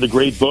speaking to the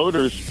great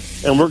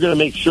voters, and we're going to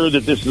make sure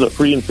that this is a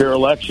free and fair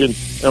election,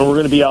 and we're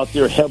going to be out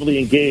there heavily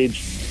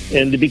engaged.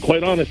 And to be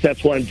quite honest,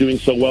 that's why I'm doing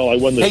so well. I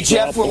won the. Hey,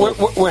 Jeff,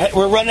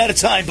 we're running out of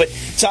time, but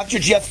Dr.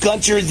 Jeff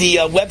Gunter, the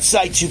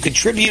website to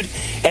contribute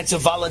and to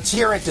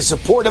volunteer and to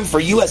support him for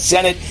U.S.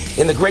 Senate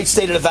in the great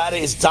state of Nevada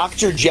is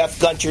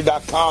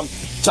drjeffgunter.com.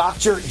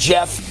 Dr.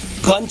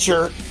 Jeff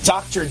Gunter,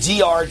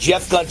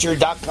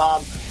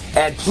 jeffgunter.com.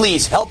 And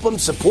please help him,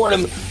 support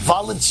him,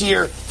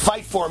 volunteer,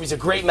 fight for him. He's a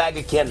great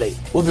MAGA candidate.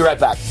 We'll be right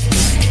back.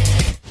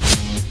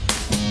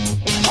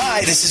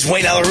 Hi, this is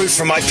Wayne Allyn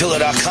from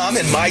MyPillow.com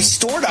and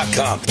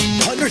MyStore.com.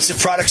 Hundreds of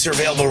products are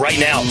available right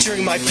now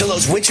during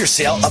MyPillow's winter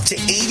sale, up to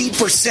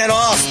 80%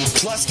 off.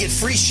 Plus, get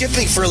free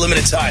shipping for a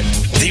limited time.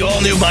 The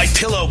all-new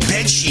MyPillow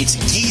bed sheets,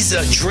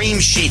 Giza Dream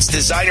Sheets,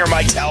 designer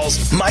My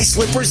Towels, My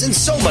Slippers, and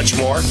so much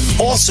more.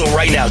 Also,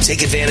 right now,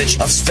 take advantage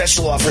of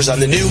special offers on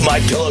the new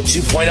MyPillow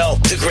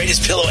 2.0, the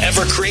greatest pillow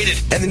ever created,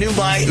 and the new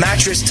My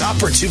Mattress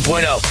Topper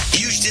 2.0.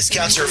 Huge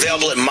discounts are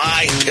available at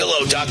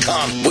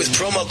MyPillow.com with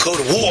promo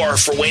code WAR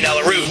for Wayne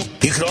Allyn.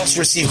 You can also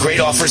receive great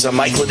offers on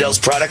Mike Lindell's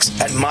products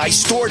at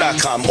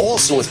MyStore.com,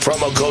 also with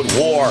promo code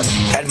WAR.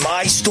 At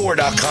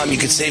MyStore.com, you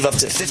can save up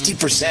to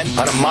 50%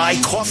 on a My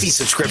Coffee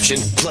subscription,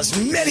 plus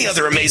many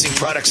other amazing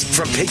products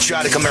from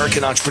patriotic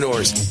American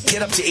entrepreneurs.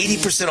 Get up to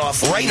 80%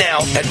 off right now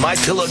at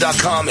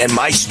MyPillow.com and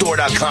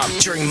MyStore.com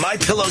during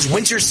MyPillow's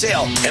winter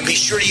sale. And be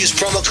sure to use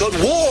promo code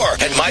WAR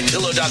at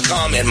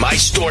MyPillow.com and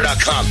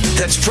MyStore.com.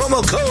 That's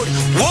promo code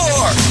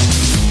WAR.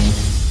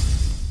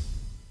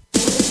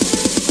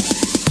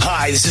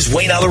 Hi, this is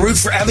Wayne Allyn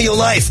for Amio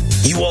Life.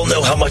 You all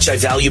know how much I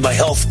value my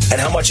health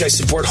and how much I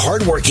support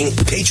hardworking,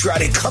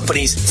 patriotic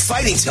companies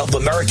fighting to help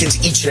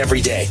Americans each and every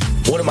day.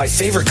 One of my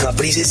favorite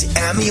companies is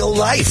Amio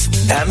Life.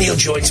 Amio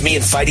joins me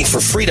in fighting for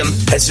freedom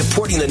and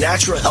supporting the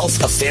natural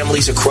health of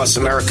families across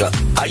America.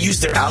 I use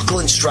their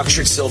alkaline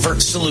structured silver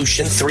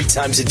solution 3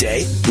 times a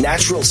day,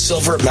 natural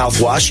silver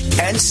mouthwash,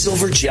 and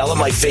silver gel on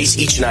my face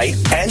each night,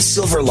 and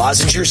silver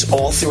lozenges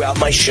all throughout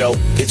my show.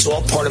 It's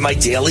all part of my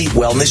daily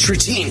wellness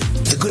routine.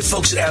 The good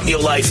folks at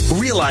Amio Life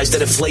realize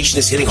that inflation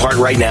is hitting hard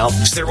right now,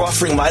 so they're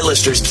offering my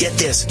listeners, get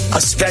this,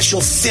 a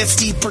special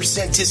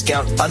 50%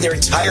 discount on their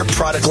entire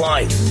product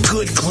line.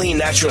 Good, clean,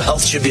 natural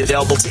health should be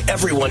available to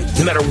everyone,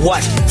 no matter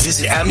what.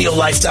 Visit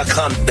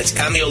AmioLife.com. That's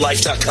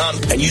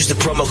AmioLife.com and use the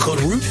promo code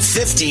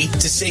ROOT50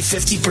 to save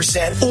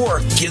 50%, or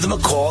give them a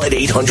call at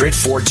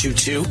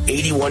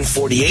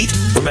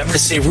 800-422-8148. Remember to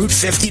say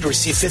ROOT50 to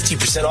receive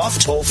 50% off.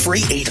 Toll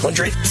free,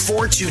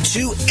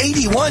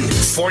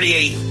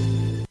 800-422-8148.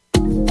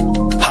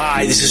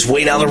 Hi, this is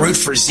Wayne Allyn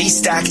for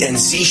Z-Stack and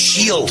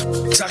Z-Shield.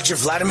 Dr.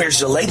 Vladimir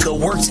Zelenko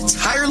worked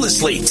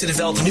tirelessly to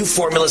develop new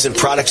formulas and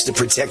products to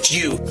protect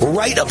you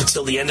right up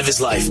until the end of his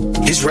life.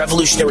 His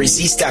revolutionary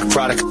Z-Stack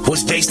product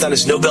was based on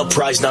his Nobel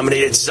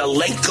Prize-nominated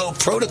Zelenko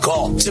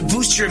protocol to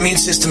boost your immune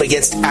system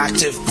against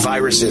active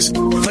viruses.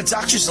 But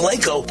Dr.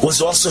 Zelenko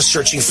was also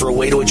searching for a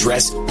way to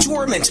address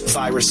dormant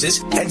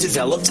viruses and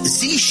developed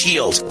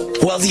Z-Shield.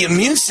 While the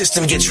immune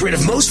system gets rid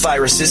of most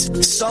viruses,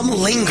 some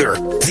linger.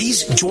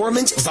 These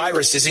dormant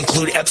viruses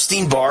include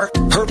Epstein-Barr,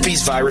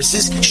 herpes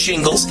viruses,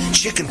 shingles,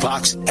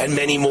 chickenpox, and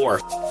many more.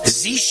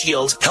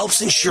 Z-Shield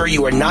helps ensure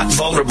you are not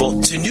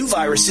vulnerable to new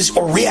viruses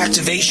or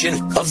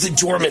reactivation of the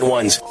dormant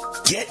ones.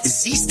 Get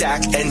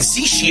Z-Stack and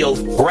Z-Shield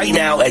right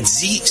now at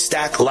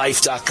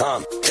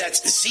ZStackLife.com.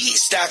 That's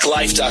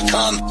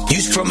ZStackLife.com.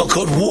 Use promo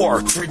code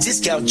WAR for a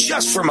discount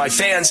just for my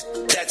fans.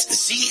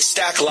 That's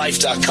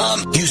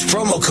ZStackLife.com. Use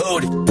promo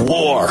code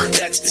WAR.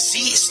 That's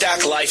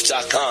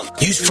ZStackLife.com.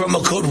 Use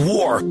promo code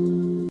WAR.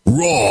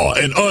 Raw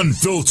and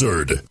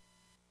unfiltered.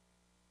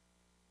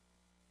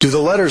 Do the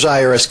letters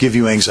IRS give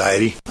you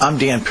anxiety? I'm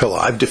Dan Pilla.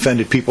 I've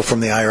defended people from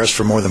the IRS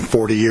for more than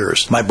 40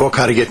 years. My book,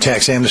 How to Get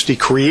Tax Amnesty,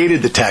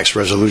 created the tax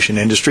resolution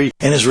industry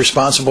and is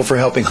responsible for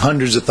helping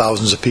hundreds of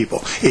thousands of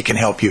people. It can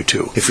help you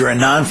too. If you're a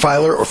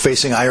non-filer or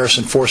facing IRS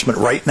enforcement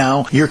right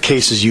now, your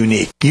case is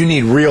unique. You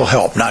need real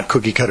help, not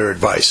cookie-cutter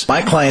advice.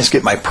 My clients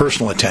get my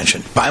personal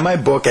attention. Buy my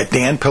book at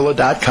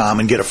danpilla.com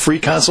and get a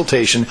free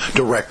consultation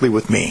directly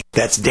with me.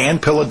 That's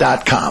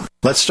danpilla.com.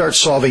 Let's start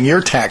solving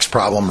your tax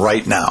problem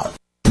right now.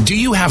 Do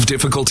you have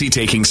difficulty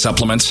taking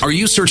supplements? Are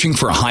you searching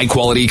for a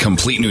high-quality,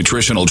 complete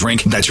nutritional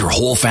drink that your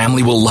whole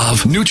family will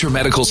love?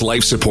 NutriMedical's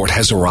Life Support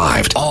has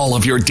arrived. All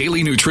of your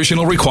daily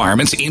nutritional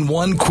requirements in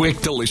one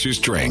quick, delicious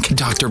drink.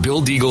 Dr.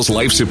 Bill Deagle's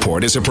Life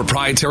Support is a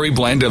proprietary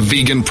blend of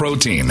vegan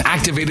protein,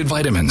 activated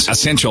vitamins,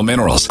 essential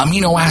minerals,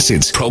 amino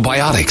acids,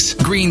 probiotics,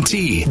 green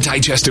tea,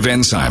 digestive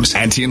enzymes,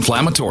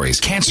 anti-inflammatories,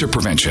 cancer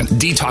prevention,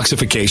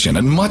 detoxification,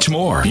 and much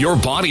more. Your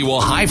body will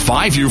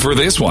high-five you for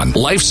this one.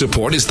 Life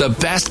Support is the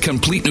best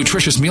complete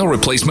nutritious meal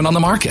replacement on the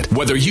market.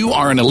 Whether you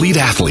are an elite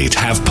athlete,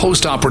 have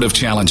post-operative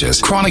challenges,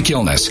 chronic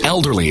illness,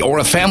 elderly, or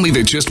a family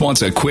that just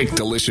wants a quick,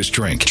 delicious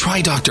drink,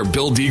 try Dr.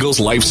 Bill Deagle's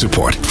Life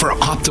Support for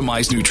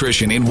optimized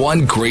nutrition in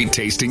one great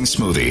tasting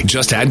smoothie.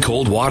 Just add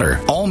cold water,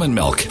 almond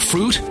milk,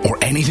 fruit, or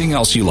anything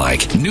else you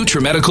like.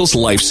 NutriMedical's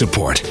Life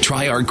Support.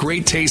 Try our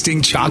great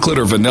tasting chocolate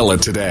or vanilla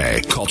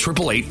today. Call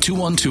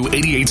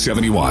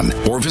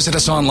 888-212-8871 or visit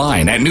us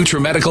online at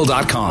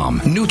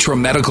NutriMedical.com.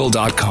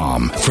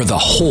 NutriMedical.com for the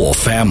whole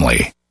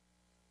family.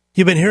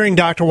 You've been hearing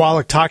Dr.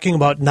 Wallach talking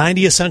about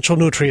 90 essential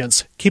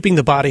nutrients, keeping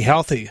the body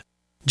healthy.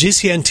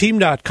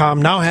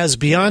 GCNteam.com now has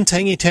Beyond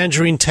Tangy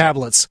Tangerine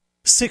tablets,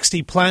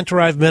 60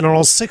 plant-derived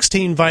minerals,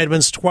 16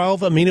 vitamins,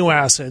 12 amino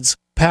acids,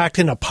 packed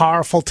in a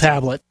powerful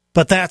tablet.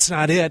 But that's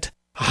not it.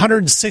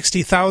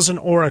 160,000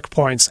 auric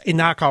points, a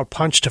knockout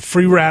punch to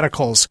free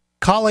radicals.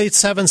 Call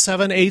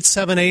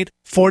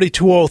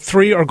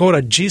 877-878-4203 or go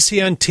to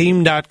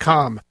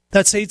GCNteam.com.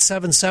 That's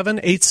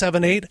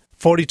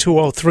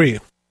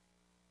 877-878-4203.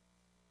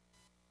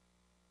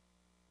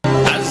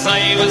 As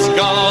I was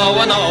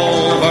going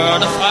over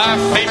the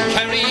far-famed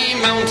Kerry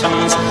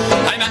Mountains,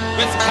 I met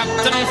with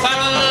Captain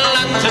Farrell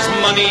and his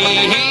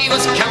money he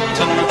was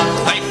counting.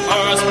 I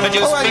first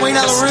produced all right, Wayne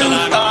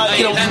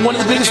Allyn, one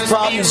of the biggest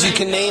problems you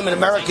can name in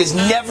America is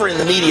never in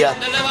the media.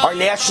 Our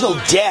national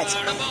debt,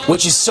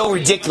 which is so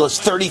ridiculous,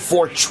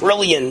 $34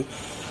 trillion.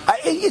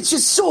 It's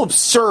just so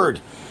absurd.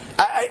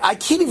 I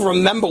can't even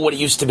remember what it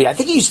used to be. I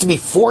think it used to be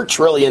 $4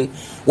 trillion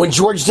when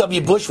George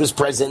W. Bush was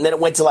president, and then it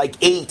went to like $8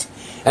 trillion.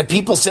 And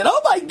people said,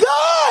 oh, my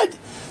God,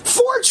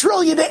 $4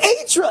 trillion to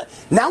 $8 trillion.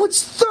 Now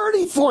it's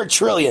 $34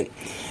 trillion.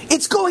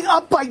 It's going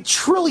up by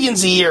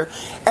trillions a year,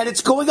 and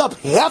it's going up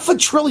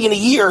 $500 billion a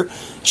year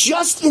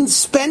just in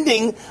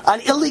spending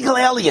on illegal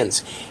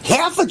aliens.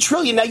 $500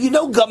 billion. Now, you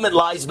know government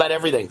lies about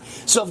everything.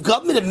 So if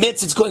government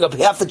admits it's going up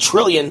 $500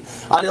 billion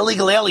on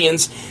illegal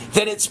aliens,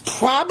 then it's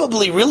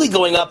probably really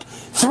going up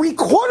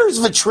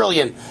 $750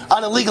 billion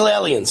on illegal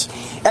aliens.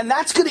 And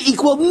that's going to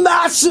equal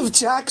massive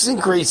tax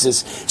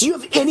increases. Do you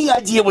have any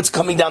idea what's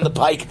coming down the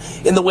pike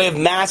in the way of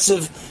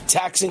massive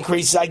tax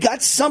increases? I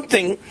got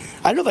something.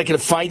 I don't know if I can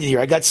find it here.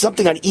 I got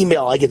something on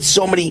email. I get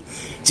so many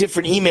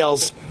different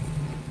emails.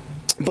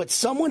 But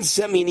someone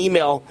sent me an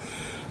email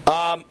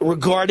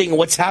regarding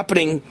what's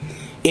happening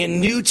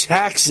in new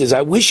taxes.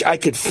 I wish I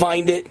could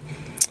find it.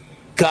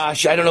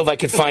 Gosh, I don't know if I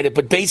could find it.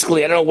 But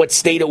basically, I don't know what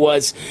state it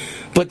was.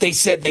 But they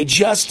said they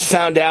just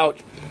found out.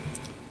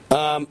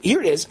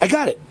 Here it is. I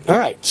got it. All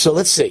right. So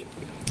let's see.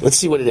 Let's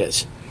see what it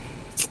is.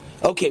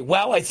 Okay,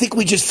 wow, I think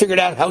we just figured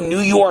out how New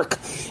York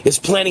is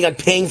planning on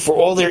paying for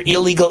all their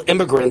illegal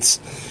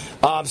immigrants.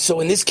 So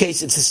in this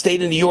case, it's the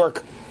state of New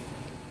York.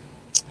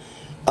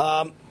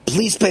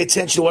 Please pay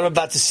attention to what I'm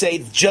about to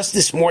say. Just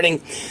this morning,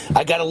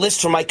 I got a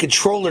list from my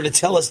controller to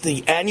tell us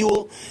the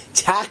annual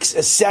tax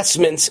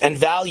assessments and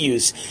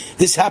values.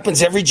 This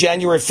happens every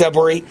January,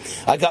 February.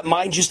 I got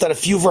mine just on a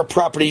few of our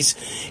properties.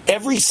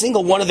 Every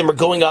single one of them are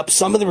going up.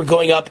 Some of them are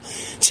going up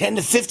 10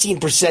 to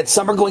 15%.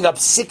 Some are going up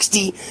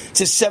 60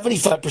 to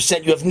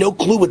 75%. You have no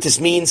clue what this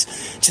means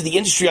to the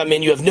industry I'm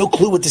in. You have no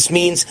clue what this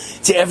means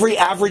to every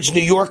average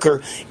New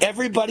Yorker.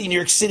 Everybody in New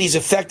York City is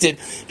affected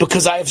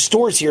because I have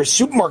stores here,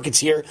 supermarkets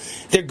here.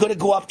 They're going to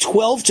go up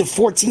 $12,000 to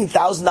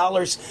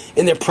 $14,000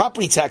 in their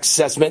property tax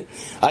assessment.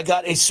 I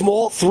got a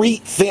small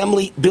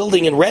 3-family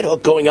building in Red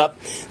Hook going up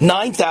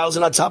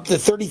 $9,000 on top of the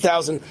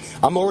 $30,000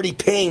 I'm already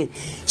paying.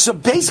 So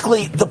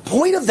basically, the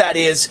point of that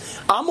is,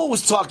 I'm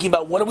always talking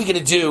about what are we going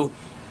to do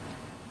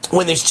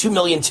when there's 2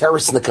 million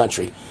terrorists in the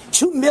country.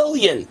 2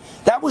 million.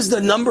 That was the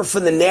number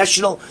from the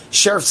National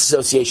Sheriff's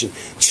Association.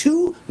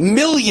 2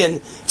 million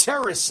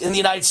terrorists in the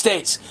United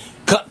States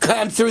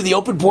come through the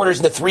open borders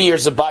in the 3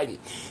 years of Biden.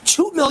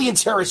 2 million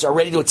terrorists are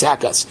ready to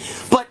attack us.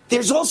 But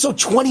there's also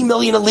 20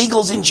 million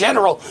illegals in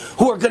general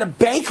who are going to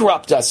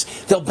bankrupt us.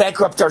 They'll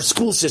bankrupt our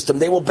school system.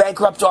 They will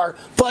bankrupt our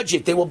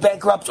budget. They will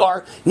bankrupt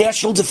our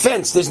national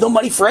defense. There's no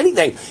money for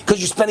anything because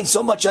you're spending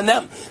so much on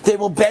them. They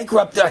will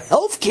bankrupt our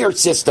healthcare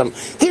system.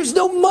 There's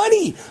no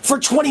money for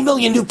 20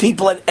 million new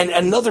people and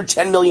another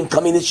 10 million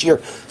coming this year.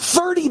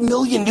 30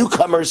 million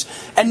newcomers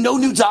and no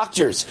new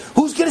doctors.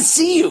 Who's going to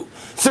see you?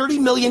 30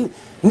 million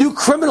new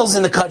criminals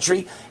in the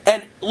country,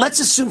 and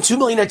let's assume 2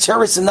 million are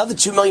terrorists, another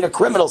 2 million are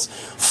criminals.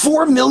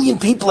 4 million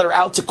people are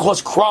out to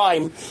cause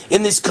crime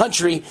in this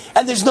country,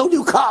 and there's no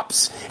new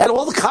cops, and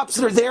all the cops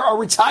that are there are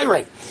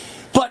retiring.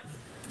 But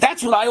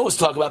that's what I always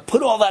talk about.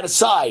 Put all that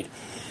aside.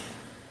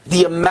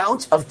 The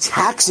amount of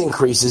tax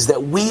increases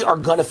that we are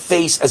going to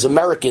face as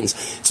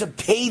Americans to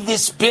pay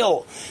this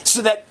bill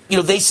so that,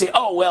 they say,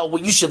 well,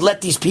 you should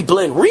let these people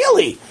in.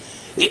 Really?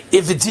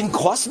 If it didn't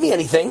cost me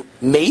anything,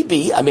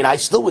 maybe. I mean, I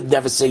still would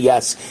never say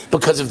yes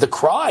because of the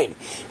crime.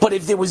 But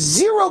if there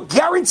was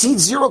guaranteed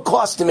zero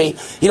cost to me,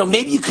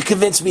 maybe you could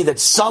convince me that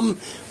some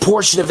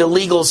portion of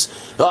illegals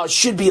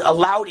should be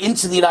allowed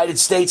into the United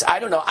States. I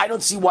don't know. I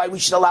don't see why we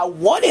should allow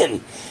one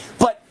in.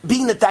 But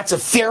being that that's a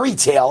fairy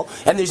tale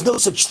and there's no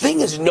such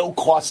thing as no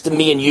cost to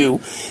me and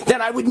you,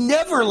 then I would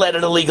never let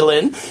an illegal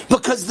in,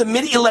 because the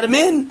minute you let them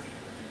in,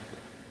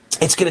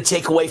 it's going to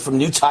take away from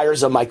new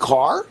tires on my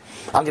car.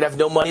 I'm going to have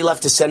no money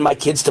left to send my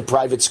kids to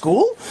private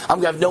school. I'm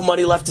going to have no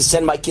money left to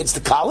send my kids to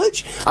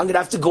college. I'm going to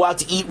have to go out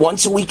to eat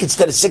once a week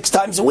instead of 6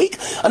 times a week.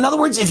 In other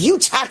words, if you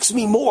tax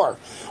me more,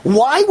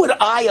 why would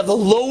I have a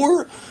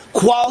lower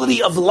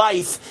quality of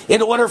life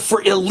in order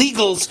for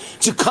illegals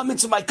to come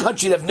into my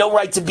country that have no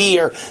right to be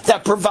here,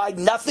 that provide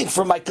nothing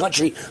for my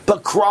country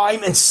but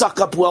crime and suck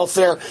up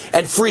welfare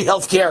and free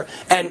health care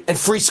and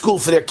free school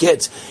for their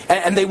kids?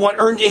 And they want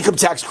earned income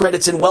tax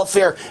credits and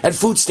welfare and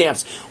food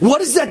stamps. What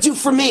does that do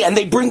for me? And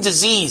they bring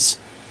disease.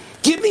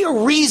 Give me a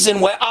reason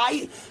why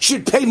I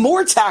should pay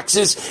more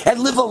taxes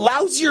and live a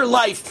lousier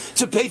life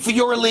to pay for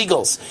your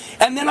illegals.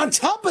 And then on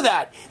top of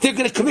that, they're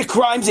going to commit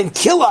crimes and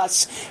kill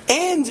us,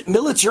 and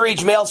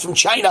military-age males from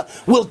China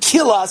will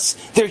kill us.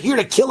 They're here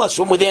to kill us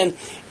from within.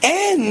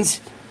 And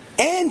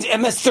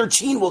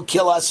MS-13 will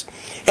kill us,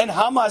 and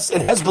Hamas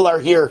and Hezbollah are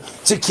here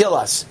to kill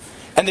us.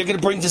 And they're going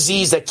to bring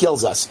disease that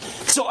kills us.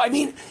 So, I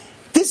mean,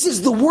 this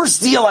is the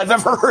worst deal I've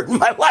ever heard in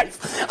my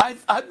life.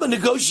 I'm a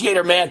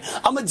negotiator, man.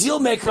 I'm a deal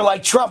maker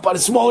like Trump on a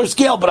smaller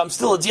scale, but I'm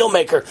still a deal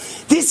maker.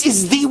 This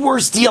is the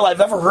worst deal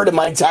I've ever heard in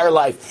my entire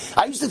life.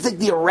 I used to think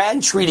the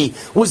Iran treaty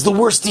was the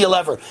worst deal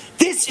ever.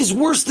 This is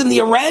worse than the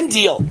Iran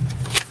deal.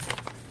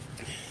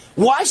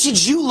 Why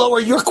should you lower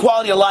your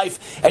quality of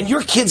life and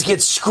your kids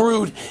get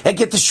screwed and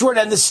get the short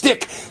end of the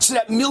stick so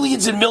that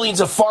millions and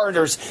millions of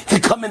foreigners can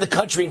come in the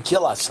country and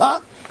kill us,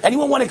 huh?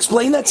 Anyone want to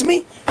explain that to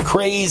me?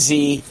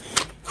 Crazy.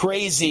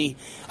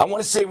 I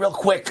want to say real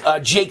quick,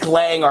 Jake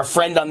Lang, our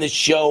friend on this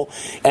show,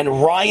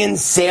 and Ryan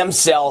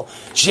Samsel,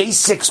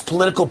 J6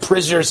 political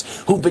prisoners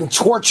who've been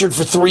tortured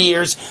for 3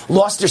 years,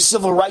 lost their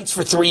civil rights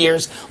for 3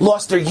 years,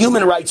 lost their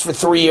human rights for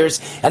 3 years,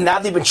 and now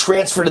they've been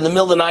transferred in the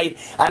middle of the night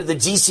out of the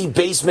D.C.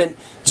 basement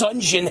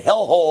dungeon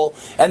hellhole,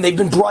 and they've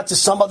been brought to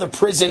some other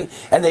prison,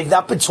 and they've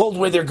not been told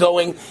where they're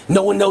going.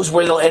 No one knows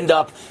where they'll end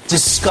up.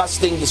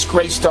 Disgusting,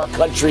 disgrace to our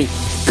country.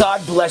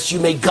 God bless you.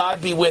 May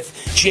God be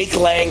with Jake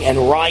Lang and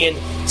Ryan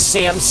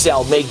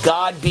Samsel. May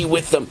God be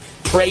with them.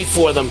 Pray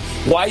for them.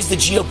 Why does the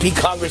GOP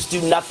Congress do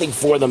nothing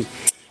for them?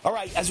 All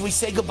right, as we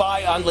say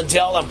goodbye on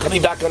Lindell, I'm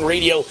coming back on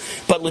radio,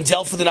 but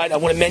Lindell for the night, I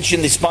want to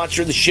mention the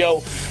sponsor of the show,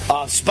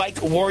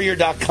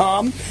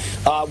 SpikeWarrior.com.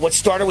 What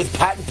started with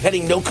patent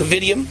pending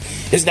nocovidium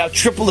is now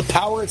triple the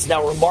power. It's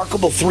now a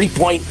remarkable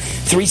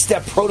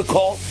 3-step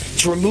protocol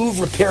to remove,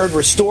 repair, and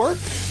restore.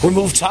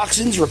 Remove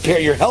toxins, repair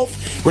your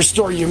health,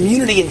 restore your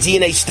immunity and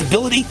DNA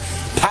stability.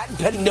 Patent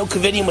pending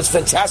nocovidium was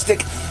fantastic.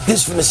 This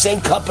is from the same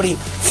company,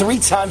 3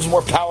 times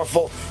more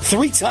powerful,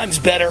 3 times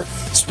better.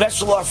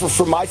 Special offer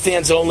for my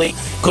fans only.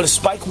 Go to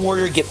Spike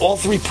Warrior, get all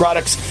 3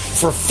 products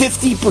for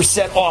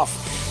 50% off.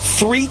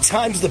 3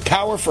 times the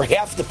power for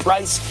half the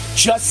price.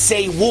 Just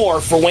say war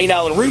for Wayne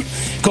Allen Root.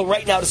 Go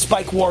right now to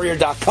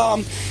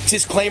SpikeWarrior.com.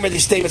 Disclaimer,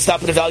 these statements not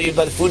been evaluated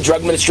by the Food and Drug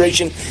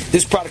Administration.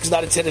 This product is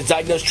not intended to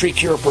diagnose, treat,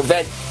 cure, or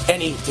prevent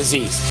any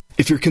disease.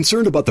 If you're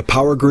concerned about the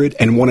power grid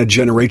and want to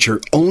generate your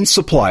own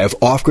supply of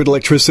off-grid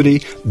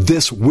electricity,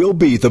 this will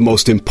be the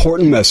most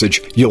important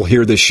message you'll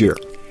hear this year.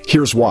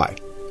 Here's why.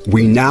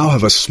 We now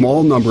have a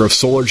small number of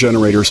solar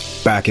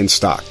generators back in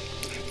stock.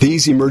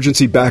 These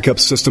emergency backup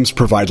systems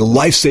provide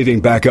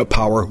life-saving backup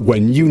power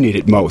when you need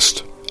it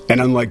most. And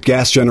unlike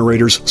gas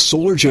generators,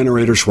 solar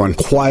generators run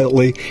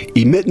quietly,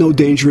 emit no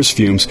dangerous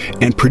fumes,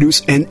 and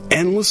produce an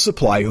endless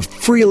supply of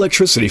free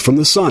electricity from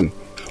the sun.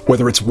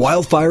 Whether it's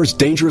wildfires,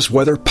 dangerous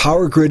weather,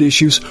 power grid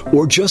issues,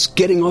 or just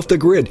getting off the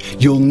grid,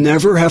 you'll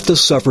never have to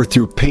suffer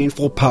through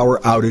painful power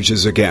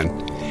outages again.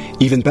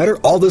 Even better,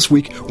 all this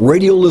week,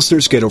 radio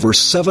listeners get over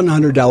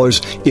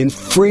 $700 in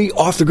free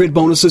off-the-grid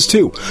bonuses,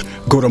 too.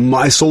 Go to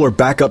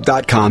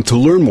mysolarbackup.com to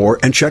learn more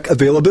and check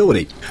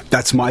availability.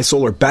 That's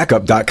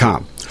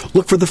mysolarbackup.com.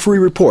 Look for the free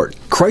report,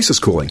 Crisis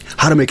Cooling,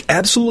 how to make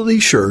absolutely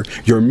sure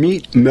your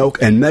meat,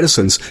 milk, and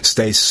medicines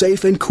stay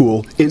safe and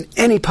cool in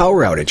any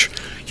power outage.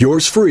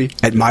 Yours free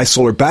at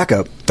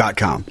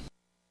mysolarbackup.com.